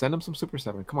 Mario, send him some Super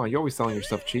 7. Come on, you're always selling your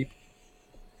stuff cheap.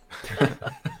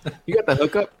 You got the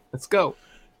hookup? Let's go.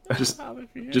 Just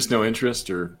no interest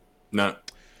or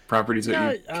not properties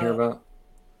that you care about?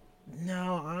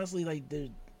 No, honestly, like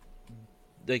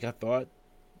I thought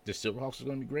the Silverhawks was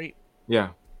gonna be great, Yeah.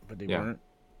 but they Yeah. weren't.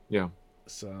 Yeah.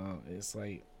 So it's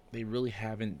like they really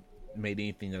haven't made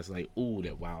anything that's like, ooh,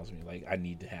 that wows me. Like I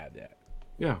need to have that.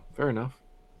 Yeah. Fair enough.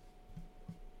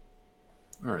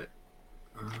 All right.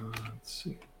 Let's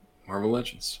see. Marvel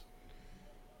Legends.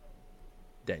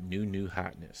 That new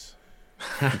hotness.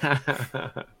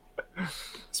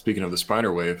 Speaking of the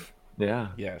spider wave, Yeah.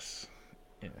 Yes.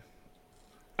 Yeah.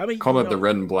 I mean, call you that the know,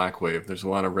 red and black wave. There's a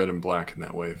lot of red and black in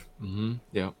that wave. Mm-hmm.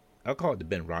 Yeah. I'll call it the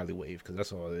Ben Riley wave because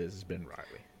that's all it is. It's Ben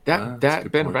Riley. That's a That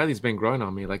good Ben point. Riley's been growing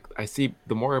on me. Like I see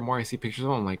the more and more I see pictures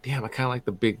of him, I'm like, damn, I kind of like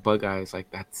the big bug eyes. Like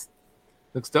that's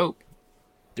looks dope.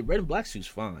 The red and black suit's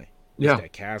fine. Yeah.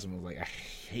 That chasm was like I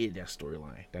hated that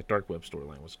storyline. That dark web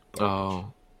storyline was garbage.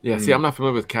 Oh, yeah. See, I'm not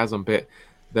familiar with Chasm, but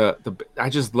the I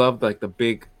just love like the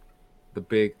big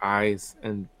eyes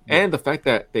and the fact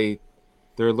that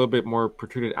they're a little bit more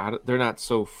protruded out. They're not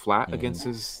so flat against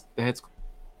the heads.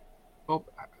 Oh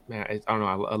man, I don't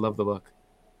know. I love the look.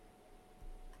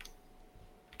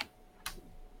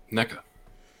 NECA.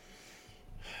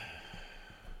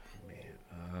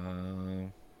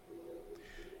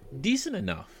 Decent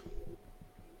enough.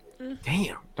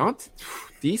 Damn, don't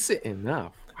decent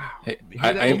enough. Wow. Hey,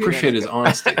 I appreciate his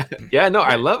honesty. Yeah, no,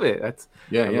 I love it.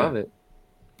 Yeah, I love it.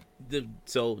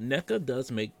 So NECA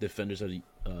does make Defenders of the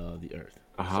Earth.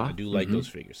 So Uh-huh. I do like those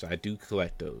figures. So I do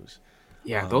collect those.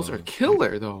 Yeah, those are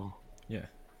killer though. Yeah.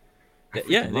 I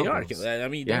Yeah, freaking they love are. those. I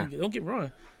mean, Yeah. don't get me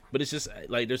wrong, but it's just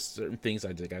like there's certain things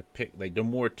I pick. Like they're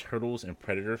more Turtles and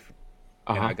Predator,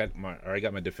 and I already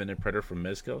got my Defender Predator from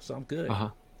Mezco, so I'm good. Uh huh.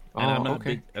 And I'm Oh, not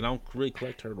okay. big, and I don't really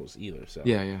collect turtles either. So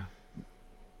Yeah.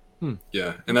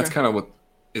 Yeah, and that's Okay. kind of what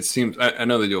it seems. I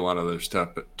know they do a lot of other stuff,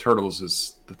 but Turtles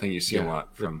is the thing you see a Yeah.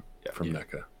 lot from Yeah.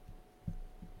 NECA.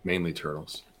 Mainly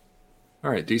Turtles.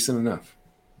 All right, decent enough.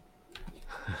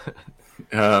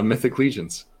 Mythic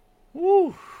Legions.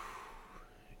 Woo.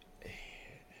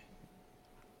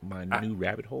 My new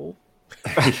rabbit hole.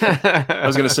 I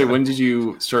was going to say, when did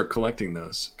you start collecting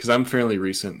those? Because I'm fairly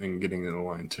recent in getting in the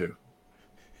line too.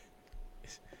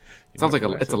 Sounds like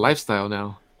Remember what I it's a lifestyle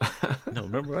now. said- No,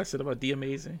 remember what I said about D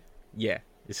Amazing? Yeah,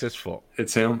 it's his fault.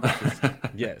 It's him.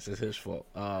 Yes, it's his fault.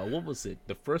 What was it?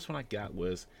 The first one I got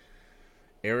was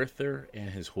Arether and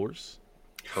his horse.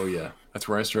 Oh yeah, that's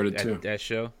where I started too. That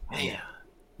show. Man, Yeah,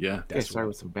 you guys That's started what,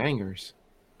 with some bangers.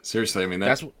 seriously. I mean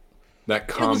that's that what, that it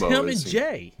combo was him is and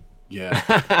Jay. yeah.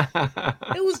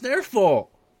 It was their fault.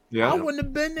 Yeah. I wouldn't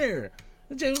have been there.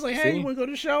 And Jay was like, "Hey, See? you want to go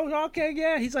to the show? Okay,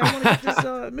 yeah." He's like, "I want to get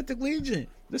this Mythic Legion,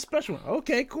 this special one."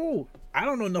 Okay, cool. I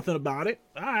don't know nothing about it.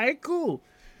 All right, cool.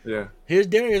 Yeah. Here's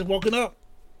Darius walking up.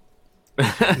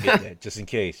 Get that, just in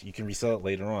case you can resell it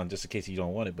later on, just in case you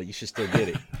don't want it, but you should still get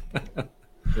it.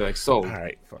 You're like sold. All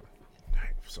right, fine. All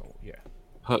right, so yeah,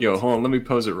 Hooked. Yo, hold on. Let me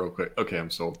pose it real quick. Okay, I'm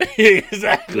sold.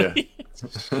 exactly,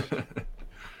 Yeah.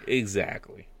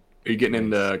 exactly. Are you getting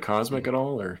into Cosmic at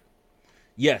all, or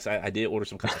Yes, I did order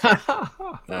some copies.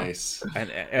 nice? And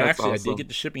That's actually, I awesome. did get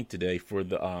the shipping today for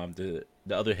the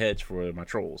other heads for my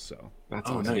trolls. So That's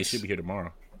Oh, awesome. they nice. should be here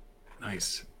tomorrow.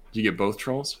 Nice. Did you get both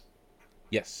trolls?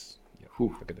 Yes. Yeah,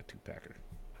 Whew. I got the 2-packer.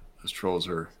 Those trolls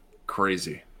are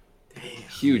crazy.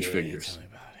 Huge Yeah, figures. tell me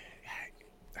about it.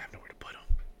 I have nowhere to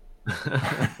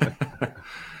put them.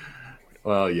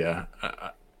 Well, yeah,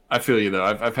 I feel you though.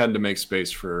 I've had to make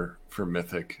space for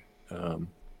Mythic.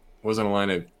 Wasn't a line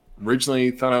I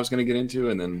originally thought I was going to get into,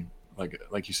 and then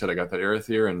like you said, I got that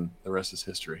Arethyr, and the rest is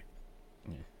history.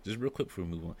 Yeah. Just real quick before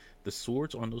we move on, the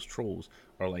swords on those trolls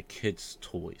are like kids'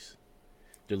 toys.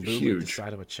 They're literally huge. the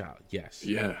size of a child. Yes.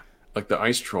 Yeah, like the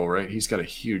ice troll, right? He's got a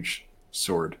huge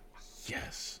sword.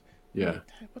 Yes. Yeah.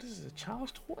 What is it? A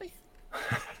child's toy?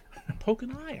 Poke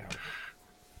an eye out.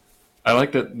 I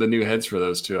like the new heads for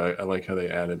those too. I like how they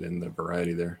added in the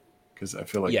variety there, because I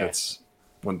feel like that's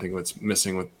one thing that's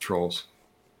missing with trolls.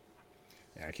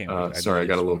 Yeah, I can't. Sorry, I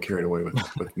got a little carried away with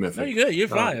Mythic. No, you're good. You're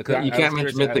fine. You can't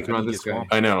mention Mythic around this guy.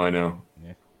 I know.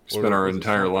 Yeah. Spent our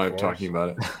entire life talking about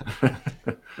it.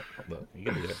 Look,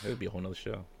 it'll be a whole nother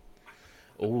show.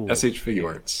 Oh, SH Figure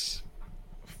Arts.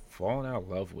 Falling out of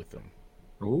love with them.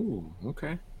 Ooh,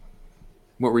 okay.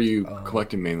 What were you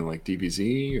collecting mainly, like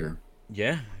DBZ or?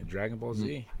 Yeah, Dragon Ball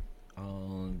Z.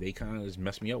 They kind of just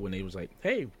messed me up when they was like,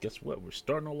 "Hey, guess what? We're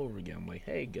starting all over again." I'm like,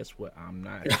 "Hey, guess what? I'm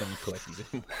not going to collect these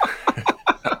anymore."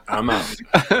 I'm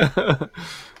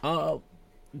out.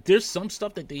 There's some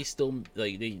stuff that they still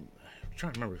like. I'm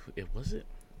trying to remember. Was it?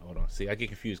 Hold on. See, I get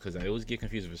confused because I always get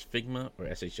confused if it's Figma or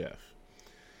SHF.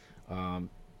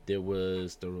 There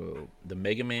was the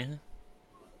Mega Man.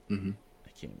 Mm-hmm. I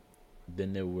can't.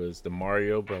 Then there was the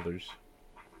Mario Brothers.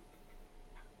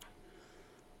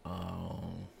 I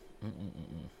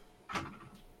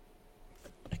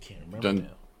can't remember now.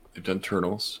 They've done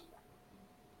Turtles.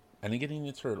 I didn't get any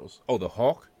of the Turtles. Oh, the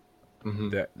Hulk. Mm-hmm.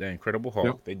 The Incredible Hulk.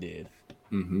 Yep. They did.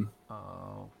 Mm-hmm.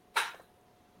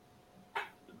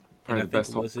 And I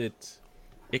think was it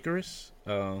Icarus?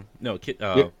 No, Kid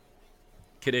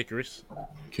Icarus.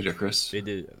 Kid Icarus. They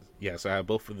did. Yeah, so I have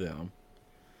both of them.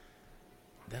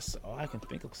 That's all I can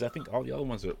think of because I think all the other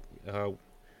ones are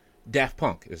Daft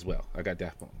Punk as well. I got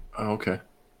Daft Punk. Oh, okay.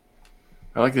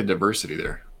 I like the diversity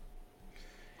there.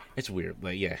 It's weird,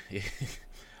 but yeah,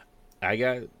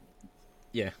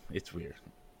 it's weird.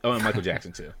 Oh, and Michael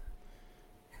Jackson too.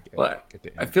 Well,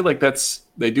 I feel like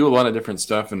they do a lot of different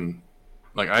stuff, and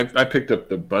like I picked up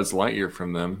the Buzz Lightyear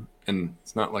from them, and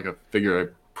it's not like a figure I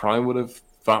probably would have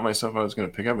thought myself I was going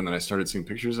to pick up, and then I started seeing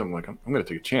pictures. I'm like, I'm going to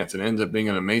take a chance, and it ends up being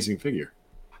an amazing figure.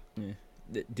 Yeah.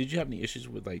 Did you have any issues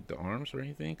with like the arms or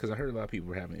anything? Because I heard a lot of people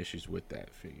were having issues with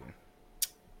that figure.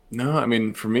 No, I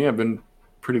mean for me, I've been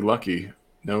pretty lucky.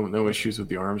 No issues with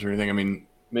the arms or anything. I mean,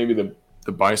 maybe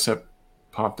the bicep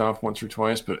popped off once or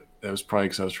twice, but that was probably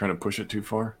because I was trying to push it too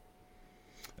far.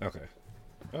 Okay,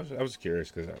 I was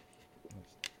curious because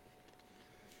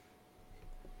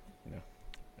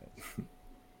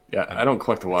Yeah, I don't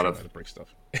collect a lot of break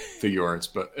stuff. figure arts,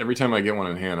 but every time I get one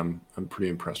in hand, I'm pretty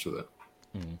impressed with it.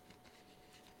 Mm-hmm.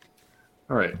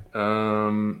 All right,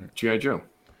 G.I. Joe.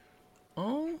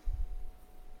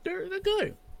 They're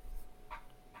good.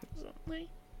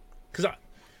 Because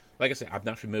like I said, I'm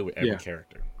not familiar with every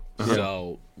character. Uh-huh.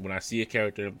 So when I see a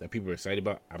character that people are excited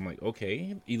about, I'm like,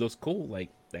 okay, he looks cool. Like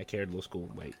that character looks cool.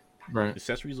 Like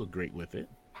accessories look great with it.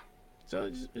 So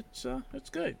it's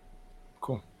good.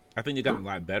 Cool. I think they got a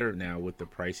lot better now with the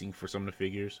pricing for some of the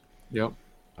figures. Yep.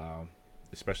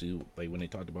 Especially like when they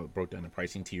broke down the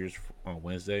pricing tiers on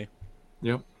Wednesday.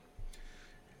 Yep.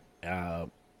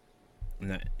 And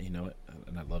I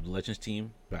love the Legends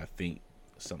team, but I think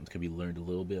something could be learned a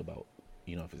little bit about,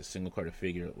 if it's a single carded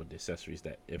figure with the accessories,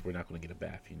 that if we're not going to get a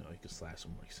bath, you could slash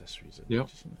some more accessories. And yep.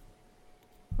 Just,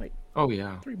 like, oh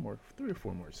yeah, 3 or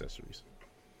 4 more accessories.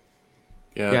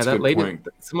 Yeah, that's that latest,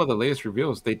 some of the latest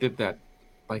reveals, they did that,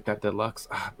 like that deluxe.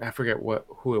 I forget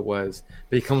who it was.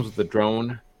 But he comes with the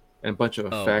drone and a bunch of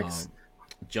effects.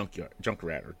 Junkyard, something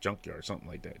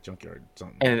like that. Junkyard,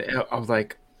 something. And I was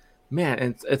like, man,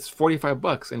 and it's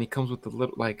 $45, and he comes with the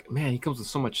little, he comes with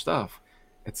so much stuff.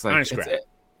 It's like Iron Scrap.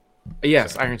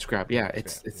 Yes, Iron Scrap. Yeah,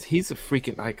 he's a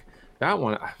freaking that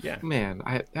one. Yeah, man,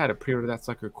 I had to pre-order that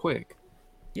sucker quick.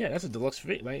 Yeah, that's a deluxe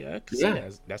figure.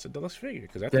 That's a deluxe figure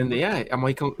because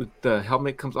the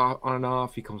helmet comes on and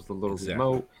off. He comes with the little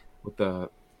remote with the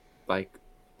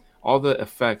all the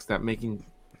effects that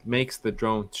makes the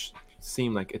drone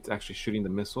seem like it's actually shooting the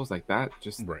missiles like that.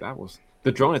 That was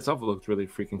the drone itself looked really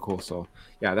freaking cool. So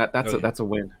yeah, that's a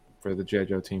win for the G.I.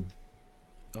 Joe team.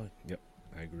 Oh yep,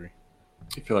 I agree.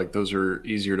 You feel like those are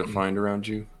easier to find around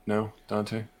you now,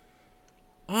 Dante?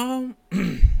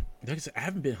 Like I said, I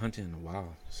haven't been hunting in a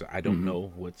while, so I don't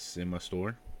know what's in my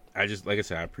store. I just, like I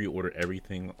said, I pre-order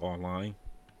everything online.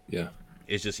 Yeah,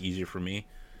 it's just easier for me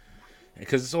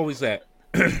because it's always that.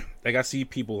 Like I see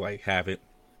people have it,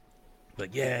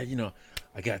 like I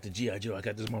got the G.I. Joe, I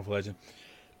got this Marvel Legend.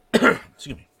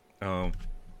 Excuse me. And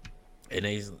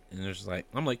they're just like,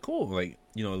 I'm like, cool, it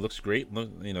looks great.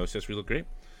 Accessories look great.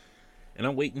 And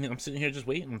I'm waiting. I'm sitting here just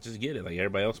waiting to just get it. Like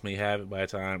everybody else may have it by the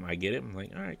time I get it. I'm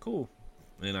like, all right, cool.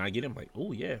 And I get it. I'm like,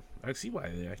 oh yeah, I see why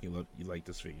you like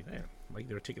this figure. Yeah, like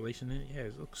the articulation in it. Yeah,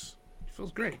 it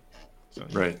feels great. So,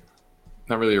 yeah. Right.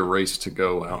 Not really a race to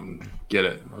go out and get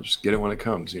it. I'll just get it when it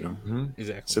comes.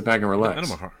 Exactly. Sit back and relax.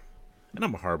 And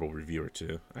I'm a horrible reviewer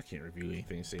too. I can't review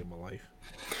anything to save my life.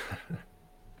 It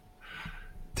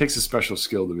takes a special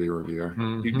skill to be a reviewer.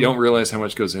 You don't realize how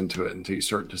much goes into it until you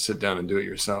start to sit down and do it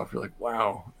yourself. You're like,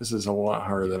 wow, this is a lot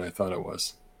harder than I thought it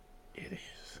was. It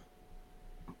is.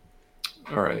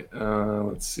 All right.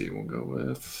 Let's see. We'll go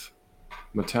with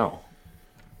Mattel.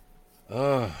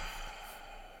 Man.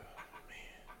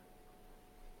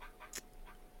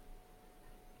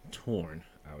 Torn,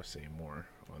 I would say more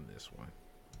on this one.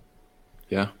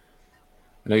 Yeah.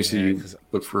 I know you see you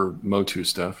look for Motu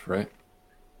stuff, right?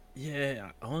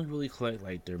 Yeah, I only really collect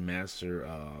like their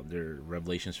their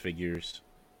Revelations figures,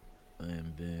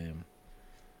 and then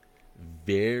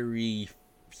very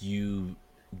few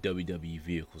WWE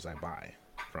vehicles I buy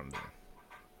from them,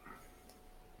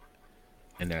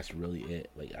 and that's really it.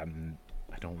 Like I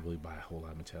don't really buy a whole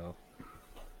lot of Mattel.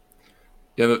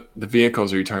 Yeah, the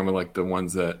vehicles, are you talking about like the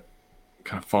ones that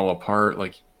kind of fall apart,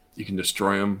 like you can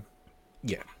destroy them?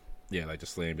 Yeah, like the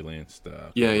Slambulance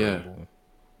stuff. Yeah.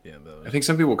 Those. I think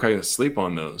some people kind of sleep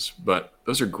on those, but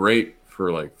those are great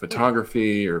for like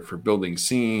photography or for building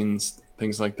scenes,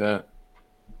 things like that.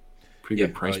 Pretty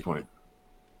good price point.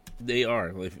 They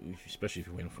are, like, especially if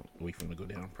you wait for them to go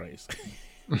down in price.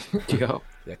 Yeah,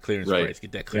 that clearance price.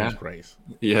 Get that clearance price.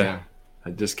 Yeah, a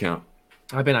discount.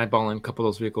 I've been eyeballing a couple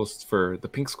of those vehicles for the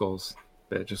Pink Skulls.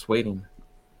 They're just waiting.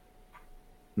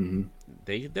 Mm-hmm.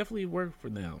 They definitely work for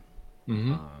now,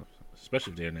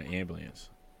 especially if they're in an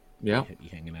ambulance. Yeah, you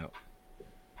hanging out.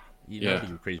 That'd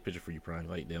be a crazy picture for you, probably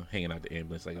like them hanging out the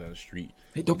ambulance like down the street.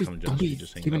 Hey, don't be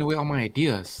giving away all my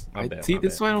ideas. This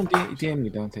is why I don't DM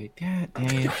you, Dante. Damn.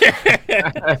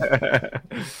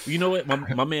 You know what?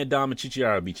 My man Dom and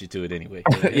Chichiara beat you to it anyway.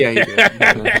 Yeah, he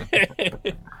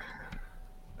did.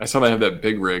 I saw they have that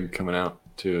big rig coming out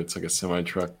too. It's like a semi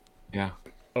truck. Yeah.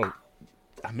 Oh,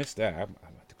 I missed that. I'm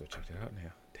about to go check that out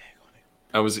now.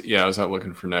 I was out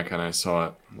looking for NECA and I saw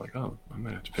it. I'm like, oh, I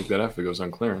might have to pick that up if it goes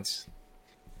on clearance.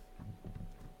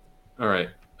 All right,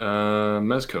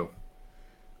 Mezco.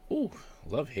 Ooh,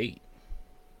 love hate.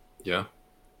 Yeah.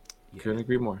 Couldn't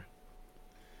agree more.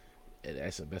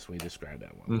 That's the best way to describe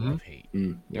that one. Love hate.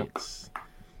 Yep.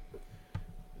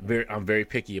 I'm very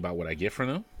picky about what I get from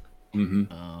them.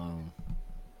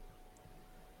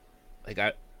 I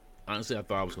thought I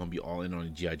was gonna be all in on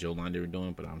the G.I. Joe line they were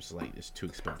doing, but I'm just like, it's too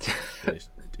expensive.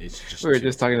 It's just. We were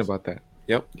just talking about that.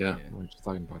 Yep. Yeah. We were just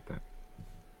talking about that.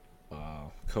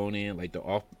 Conan, like the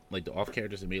off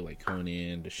characters that made like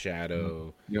Conan, the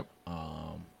Shadow. Yep.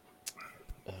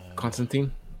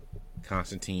 Constantine.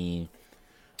 Is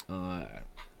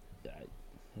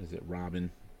it Robin?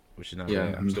 Which is not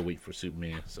bad. I'm still waiting for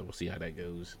Superman, so we'll see how that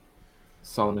goes.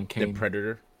 Solomon Kane. The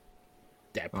Predator.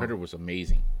 That Predator was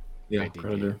amazing. Yeah,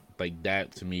 Predator. Like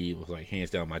that to me was like hands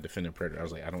down my defending Predator. I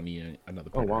was like, I don't need another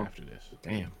Predator after this.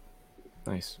 Damn.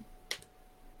 Nice.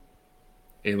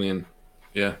 Alien.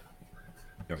 Yeah.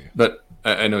 Oh, yeah. But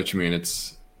I know what you mean.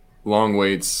 It's long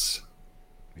waits.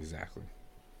 Exactly.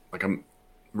 Like I'm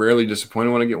rarely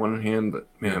disappointed when I get one in hand, but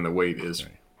man, the wait is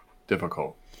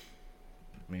difficult.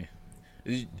 Man.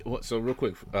 So real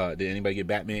quick, did anybody get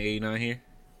Batman 89 here?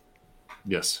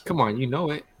 Yes. Come on, you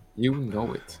know it. You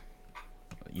know it.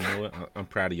 You know what? I'm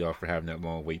proud of y'all for having that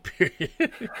long wait period.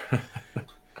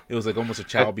 It was like almost a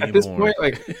child being this born. Point,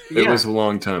 like, It was a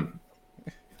long time.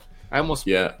 I almost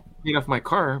paid off my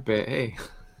car, but hey.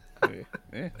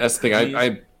 That's the thing.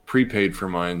 I prepaid for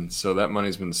mine, so that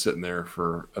money's been sitting there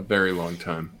for a very long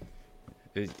time.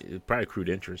 It probably accrued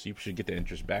interest. You should get the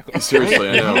interest back. Seriously,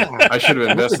 I know. I should have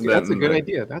invested that. That's a good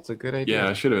idea. That's a good idea. Yeah,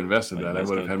 I should have invested that. I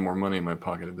would have had more money in my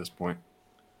pocket at this point.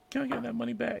 Can I get that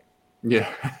money back?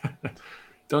 Yeah.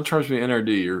 Don't charge me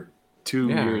NRD. You're 2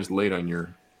 years late on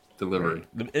your delivery.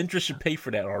 The interest should pay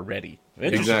for that already. The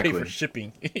interest should pay for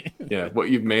shipping. Yeah, what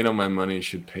you've made on my money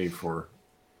should pay for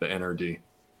the NRD.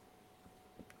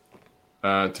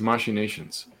 Tamashii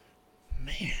Nations.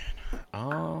 Man,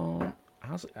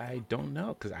 I don't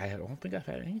know because I don't think I've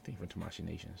had anything from Tamashii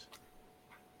Nations.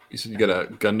 You said you got a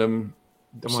Gundam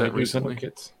set recently?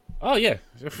 Kits. Oh yeah.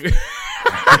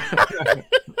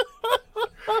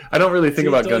 I don't really think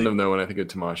about Gundam though when I think of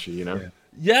Tamashii, you know.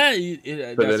 Yeah,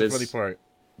 that's the funny part.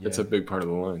 It's a big part of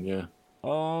the line. Yeah.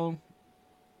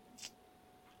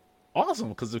 Awesome,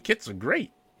 because the kits are great.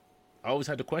 I always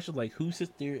had the question like, who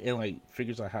sits there and like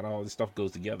figures out how all this stuff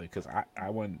goes together? Because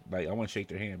I want to shake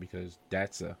their hand because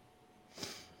that's a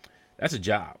That's a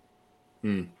job.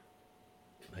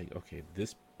 Like, okay,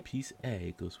 this piece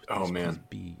A goes with this piece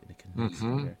B, and it connects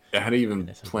there. Yeah, how do you even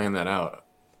plan that out?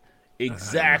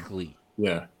 Exactly.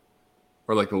 Yeah.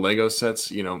 Or like the Lego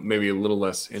sets, maybe a little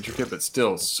less intricate, but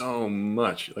still so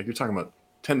much. Like you're talking about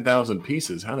 10,000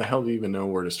 pieces. How the hell do you even know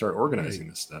where to start organizing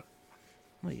this stuff?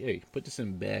 Like, hey, put this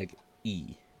in bag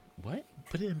E. What?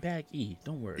 Put it in bag E.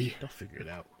 Don't worry. They'll figure it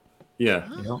out. Yeah.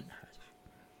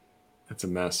 It's a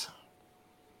mess.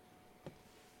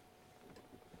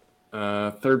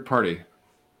 Third party.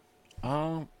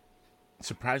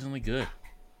 Surprisingly good.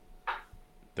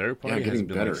 Third party has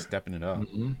been better. Stepping it up.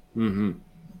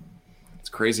 It's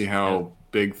crazy how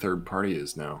big third party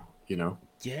is now,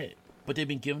 Yeah, but they've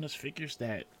been giving us figures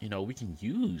that we can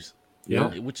use.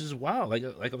 Yeah, which is wild. Like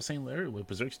I was saying earlier with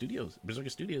Berserker Studios,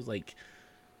 like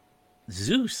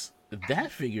Zeus.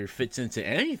 That figure fits into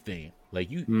anything.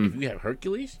 Like if you have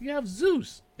Hercules, you have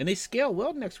Zeus, and they scale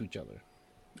well next to each other.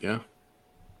 Yeah.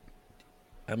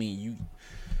 I mean,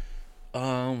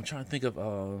 I'm trying to think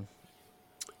of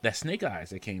that Snake Eyes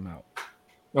that came out.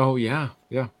 Oh yeah.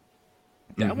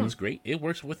 That one's great. It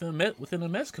works within a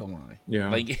Mezco line. Yeah,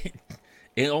 like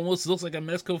it almost looks like a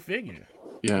Mezco figure.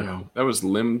 Yeah, that was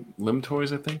Limb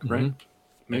Toys, I think, right?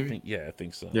 Maybe. I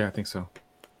think so. Yeah, I think so.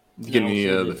 Did you get any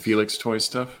the Felix toy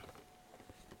stuff?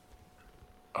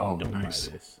 Oh, don't nice.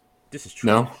 Buy this. This is trash.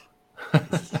 No,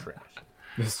 this is trash.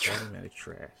 This is automatic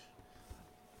trash.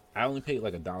 I only paid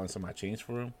like $1 some my change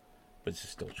for them, but it's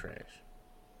still trash.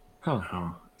 Huh?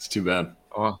 Oh, it's too bad.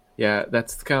 Oh, yeah.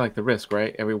 That's kind of like the risk,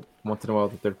 right? Every once in a while,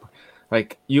 the third,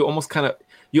 like you almost kind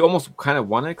of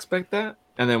want to expect that,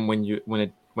 and then when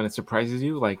it surprises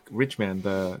you, like Richman,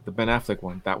 the Ben Affleck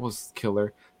one, that was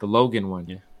killer. The Logan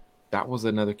one, that was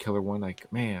another killer one.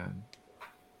 Like, man,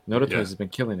 Noda Toys has been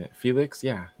killing it. Felix,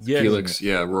 Felix,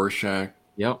 Rorschach,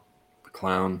 the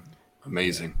Clown,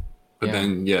 amazing. But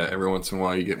then, every once in a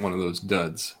while you get one of those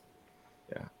duds.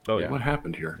 Yeah. Oh, yeah. What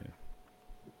happened here?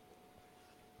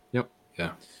 Yep.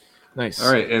 Yeah. Nice.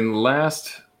 All right, and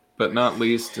last but not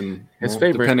least, and his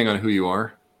favorite, depending on who you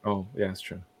are. Oh, yeah, that's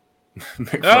true.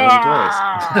 McFarlane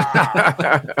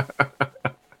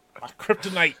My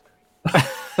kryptonite.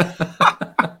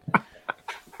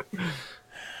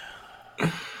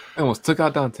 I almost took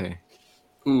out Dante.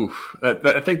 Oof.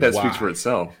 I think that speaks for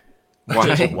itself.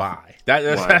 Why? Just why?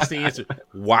 That's the answer.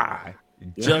 Why?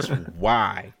 Just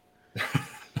why?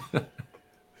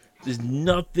 There's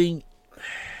nothing.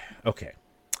 Okay,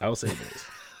 I will say this.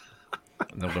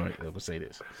 I will say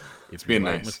this. If you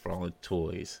like McFarlane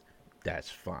toys, that's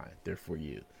fine. They're for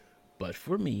you. But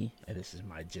for me, and this is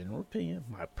my general opinion,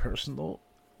 my personal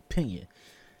opinion,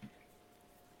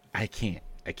 I can't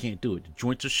do it. The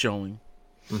joints are showing.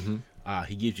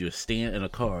 He gives you a stand and a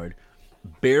card,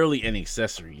 barely any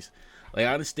accessories. Like,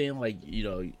 I understand, like,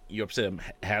 you're upset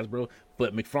at Hasbro,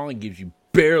 but McFarlane gives you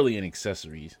barely any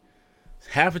accessories.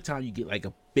 Half the time you get like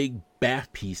a big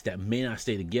bath piece that may not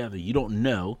stay together. You don't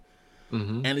know.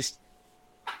 And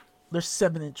they're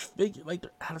 7-inch figure. Like,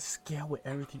 they're out of scale with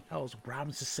everything else.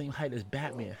 Robin's the same height as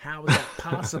Batman. How is that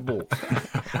possible?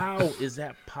 How is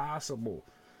that possible?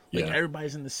 Like,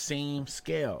 everybody's in the same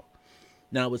scale.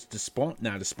 Now it's the Spawn.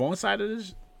 Now the Spawn side of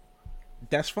this,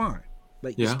 that's fine.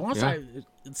 Like the Spawn side,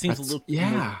 it seems a little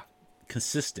more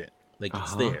consistent. Like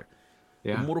it's there.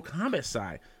 The Mortal Kombat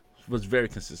side was very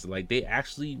consistent. Like they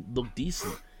actually look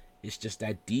decent. It's just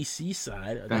that DC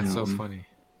side. That's so funny.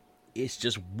 It's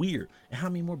just weird. And how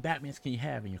many more Batmans can you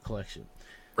have in your collection?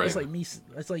 Right. It's like me.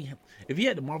 It's like if you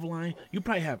had the Marvel line, you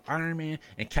probably have Iron Man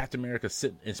and Captain America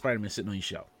and Spider-Man sitting on your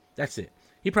shelf. That's it.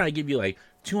 He probably give you like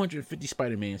 250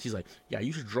 Spider-Mans. He's like, yeah,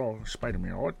 you should draw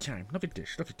Spider-Man all the time. Look at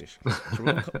this. So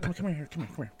come here.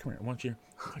 I want you to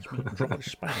watch me draw the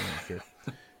Spider-Man here.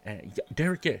 And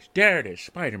there it is,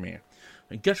 Spider-Man.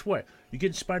 And guess what? You're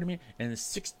getting Spider-Man and the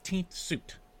 16th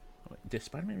suit. Did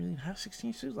Spider-Man really have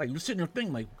 16 suits? Like, you're sitting there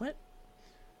thinking, like, what?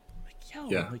 Like,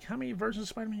 like, how many versions of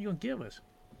Spider-Man are you going to give us?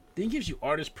 Then he gives you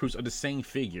artist proofs of the same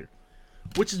figure,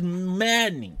 which is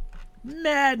maddening.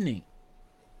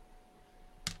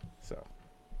 So,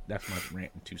 that's my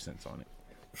rant and 2 cents on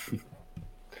it.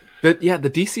 But the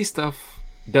DC stuff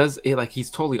does it, like, he's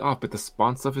totally off, but the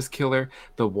Spawn stuff is killer.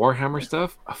 The Warhammer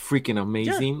stuff, freaking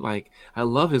amazing. Yeah. Like, I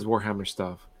love his Warhammer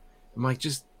stuff. I'm like,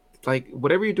 just like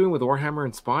whatever you're doing with Warhammer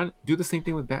and Spawn, do the same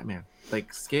thing with Batman.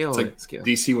 Like, scale it. Scale.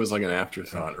 DC was like an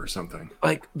afterthought or something.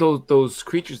 Like those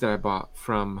creatures that I bought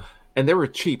from, and they were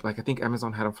cheap. Like, I think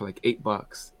Amazon had them for like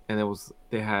 $8, and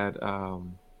they had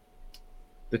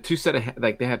the 2 set of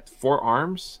like they had 4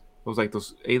 arms. It was like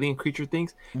those alien creature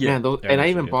things. Yeah, man, and I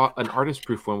even bought an artist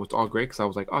proof one, which was all great because I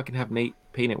was like, oh, I can have Nate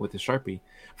paint it with a Sharpie.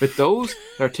 But those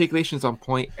the articulation's on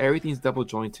point. Everything's double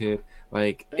jointed.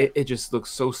 Like it just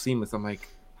looks so seamless. I'm like,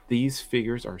 these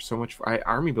figures are so much. I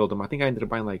army build them. I think I ended up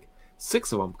buying like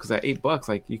 6 of them because at $8,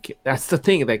 like you can, that's the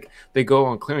thing. Like they go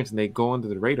on clearance and they go under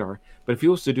the radar. But if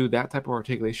you was to do that type of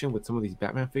articulation with some of these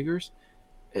Batman figures,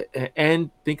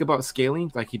 and think about scaling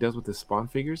like he does with the Spawn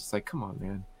figures, it's like, come on,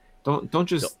 man, don't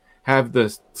just have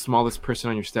the smallest person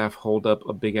on your staff hold up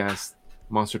a big ass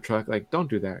monster truck. Like, don't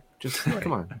do that. Just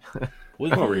come on.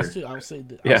 Well, I'll say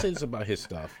this about his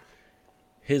stuff.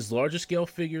 His larger scale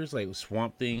figures, like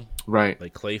Swamp Thing, right,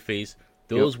 like Clayface,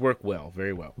 those work well,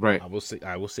 very well. Right. I will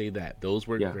say that those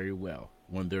work very well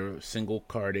when they're single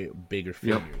carded, bigger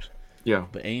figures. Yeah.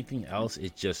 But anything else,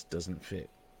 it just doesn't fit.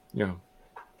 Yeah.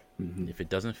 Mm-hmm. If it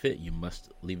doesn't fit, you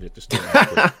must leave it at the store.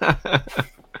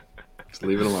 Just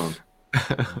leave it alone.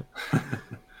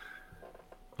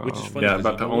 Which is funny. Yeah,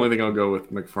 about the only thing I'll go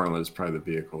with McFarlane is probably the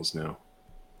vehicles now.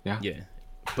 Yeah. Yeah.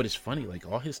 But it's funny,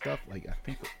 like all his stuff, like I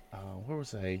think, where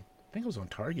was I? I think it was on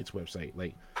Target's website.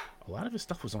 Like a lot of his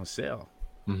stuff was on sale.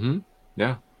 Mm-hmm.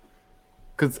 Yeah.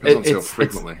 Because it's on sale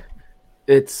frequently.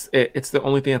 It's the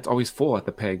only thing that's always full at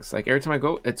the pegs. Like every time I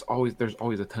go, there's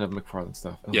always a ton of McFarlane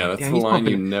stuff. Yeah, like, that's the line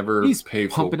you never pay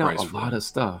full pumping price out a lot of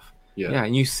stuff. Yeah,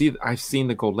 and I've seen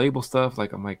the gold label stuff.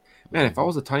 Like I'm like, man, if I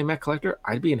was a Tiny Mac collector,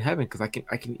 I'd be in heaven because I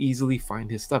can easily find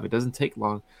his stuff. It doesn't take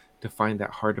long to find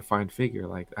that hard to find figure.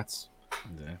 Like that's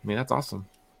awesome.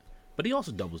 But he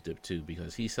also doubles dip too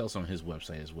because he sells on his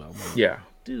website as well. Like,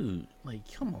 dude, like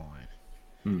come on.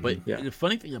 Mm-hmm. But the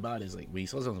funny thing about it is, like, when he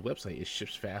sells on his website, it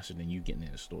ships faster than you getting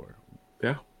in the store.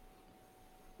 Yeah.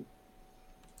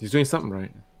 He's doing something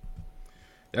right.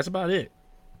 That's about it.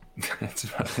 That's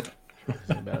about it.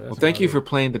 Well, thank you for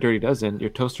playing the Dirty Dozen.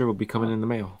 Your toaster will be coming in the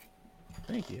mail.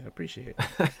 Thank you. I appreciate it.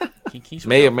 Can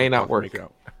may or may not work.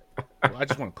 Well, I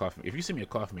just want a coffee. If you send me a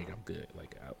coffee maker, I'm good.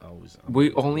 Like I always.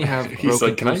 We only have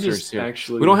broken toasters here.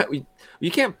 Actually... We don't have.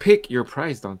 You can't pick your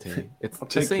prize, Dante. It's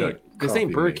the same. This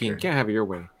ain't Burger King. You can't have it your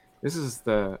way. This is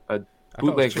the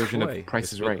bootleg version of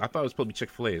Price is Right. I thought it was supposed to be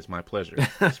Chick-fil-A. It's my pleasure.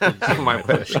 My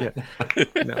pleasure.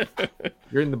 Yeah. No.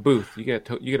 You're in the booth. You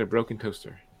get a broken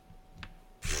toaster.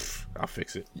 I'll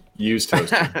fix it. Used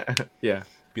toaster. Yeah.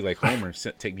 Be like Homer.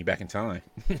 Take me back in time.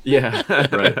 Yeah.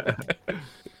 Right.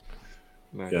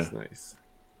 Nice.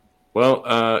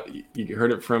 Well, you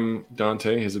heard it from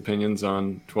Dante, his opinions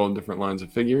on 12 different lines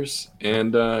of figures.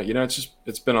 And,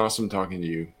 it's been awesome talking to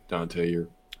you, Dante. You're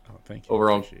thank you.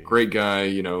 Overall great guy.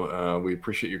 We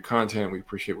appreciate your content. We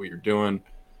appreciate what you're doing.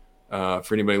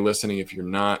 For anybody listening, if you're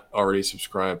not already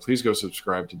subscribed, please go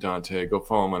subscribe to Dante. Go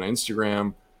follow him on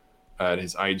Instagram at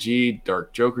his IG,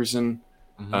 Dark Jokerson.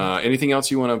 Mm-hmm. Anything else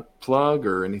you want to plug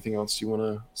or anything else you want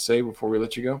to say before we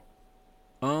let you go?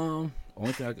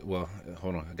 Only thing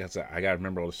hold on. I got to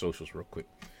remember all the socials real quick.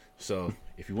 So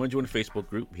if you want to join the Facebook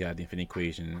group, we have the Infinite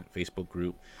Equation Facebook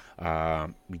group.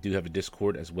 We do have a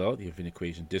Discord as well, the Infinite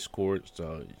Equation Discord.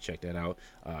 So check that out.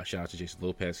 Shout out to Jason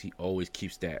Lopez. He always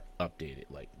keeps that updated.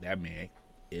 Like that man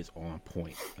is on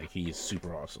point. Like he is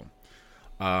super awesome.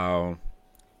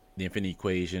 The Infinite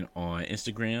Equation on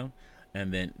Instagram,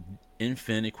 and then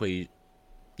Infinite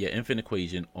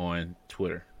Equation on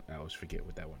Twitter. I always forget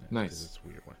what that one is. Nice. It's a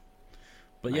weird one.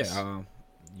 But nice.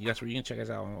 You guys can check us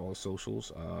out on all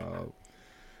socials.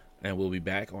 And we'll be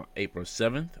back on April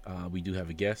 7th. We do have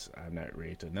a guest. I'm not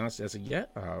ready to announce it as of yet.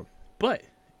 But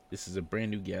this is a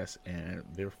brand new guest, and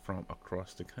they're from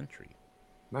across the country.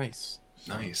 Nice.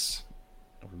 So nice.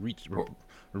 We're reaching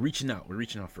out. We're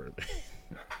reaching out further.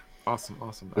 Awesome.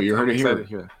 Well, you heard it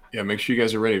here. Yeah, make sure you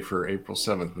guys are ready for April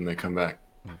 7th when they come back.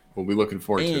 We'll be looking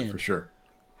forward to it for sure.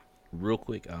 Real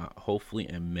quick, hopefully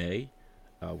in May,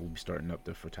 we'll be starting up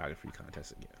the photography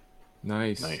contest again.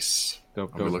 Nice.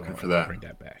 Dope. I'll be looking for that. Bring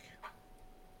that back.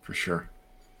 For sure.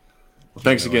 Well,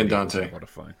 thanks again, Dante. A lot of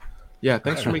fun. Yeah,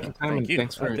 thanks for making time, and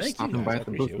thanks for stopping by at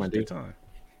the booth, my dude.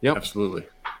 Yep. Absolutely.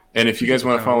 And if you guys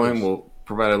want to follow him, we'll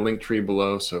provide a link tree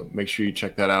below, so make sure you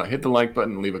check that out. Hit the like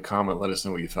button and leave a comment. Let us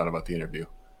know what you thought about the interview.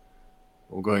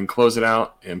 We'll go ahead and close it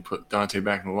out and put Dante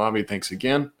back in the lobby. Thanks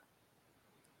again.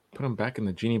 Put him back in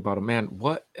the genie bottle. Man,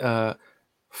 what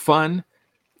fun.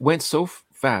 Went so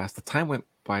fast. The time went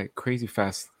by crazy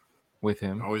fast with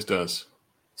him. Always does.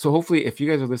 So hopefully, if you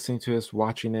guys are listening to us,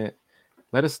 watching it,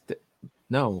 let us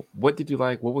know, what did you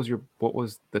like? What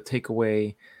was the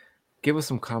takeaway? Give us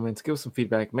some comments. Give us some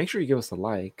feedback. Make sure you give us a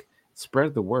like.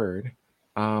 Spread the word.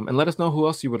 And let us know who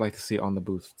else you would like to see on the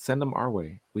booth. Send them our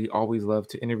way. We always love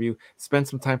to interview. Spend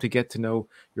some time to get to know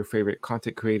your favorite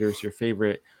content creators, your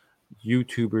favorite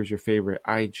YouTubers, your favorite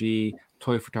IG,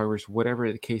 toy photographers,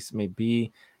 whatever the case may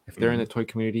be. If they're in the toy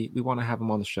community, we want to have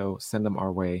them on the show. Send them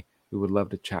our way. we would love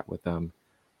to chat with them.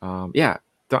 Yeah,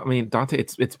 I mean, Dante,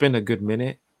 it's been a good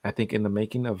minute, I think, in the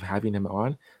making of having him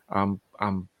on.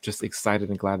 I'm just excited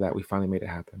and glad that we finally made it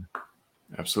happen.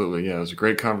 Absolutely. Yeah, it was a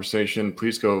great conversation.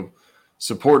 Please go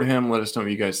support him. Let us know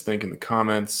what you guys think in the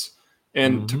comments.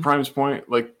 And to Prime's point,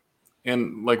 like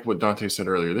what Dante said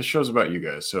earlier, this show's about you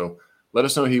guys. So let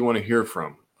us know who you want to hear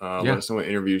from. Let us know what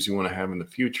interviews you want to have in the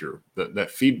future.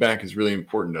 That feedback is really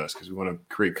important to us because we want to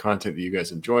create content that you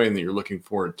guys enjoy and that you're looking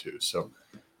forward to. So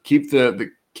keep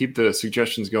the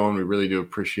suggestions going. We really do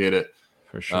appreciate it.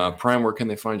 For sure. Prime, where can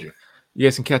they find you? You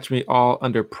guys can catch me all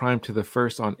under Prime to the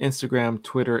First on Instagram,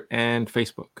 Twitter, and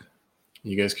Facebook.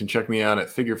 You guys can check me out at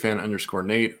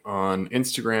figurefan_Nate on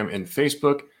Instagram and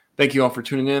Facebook. Thank you all for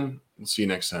tuning in. We'll see you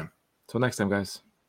next time. Till next time, guys.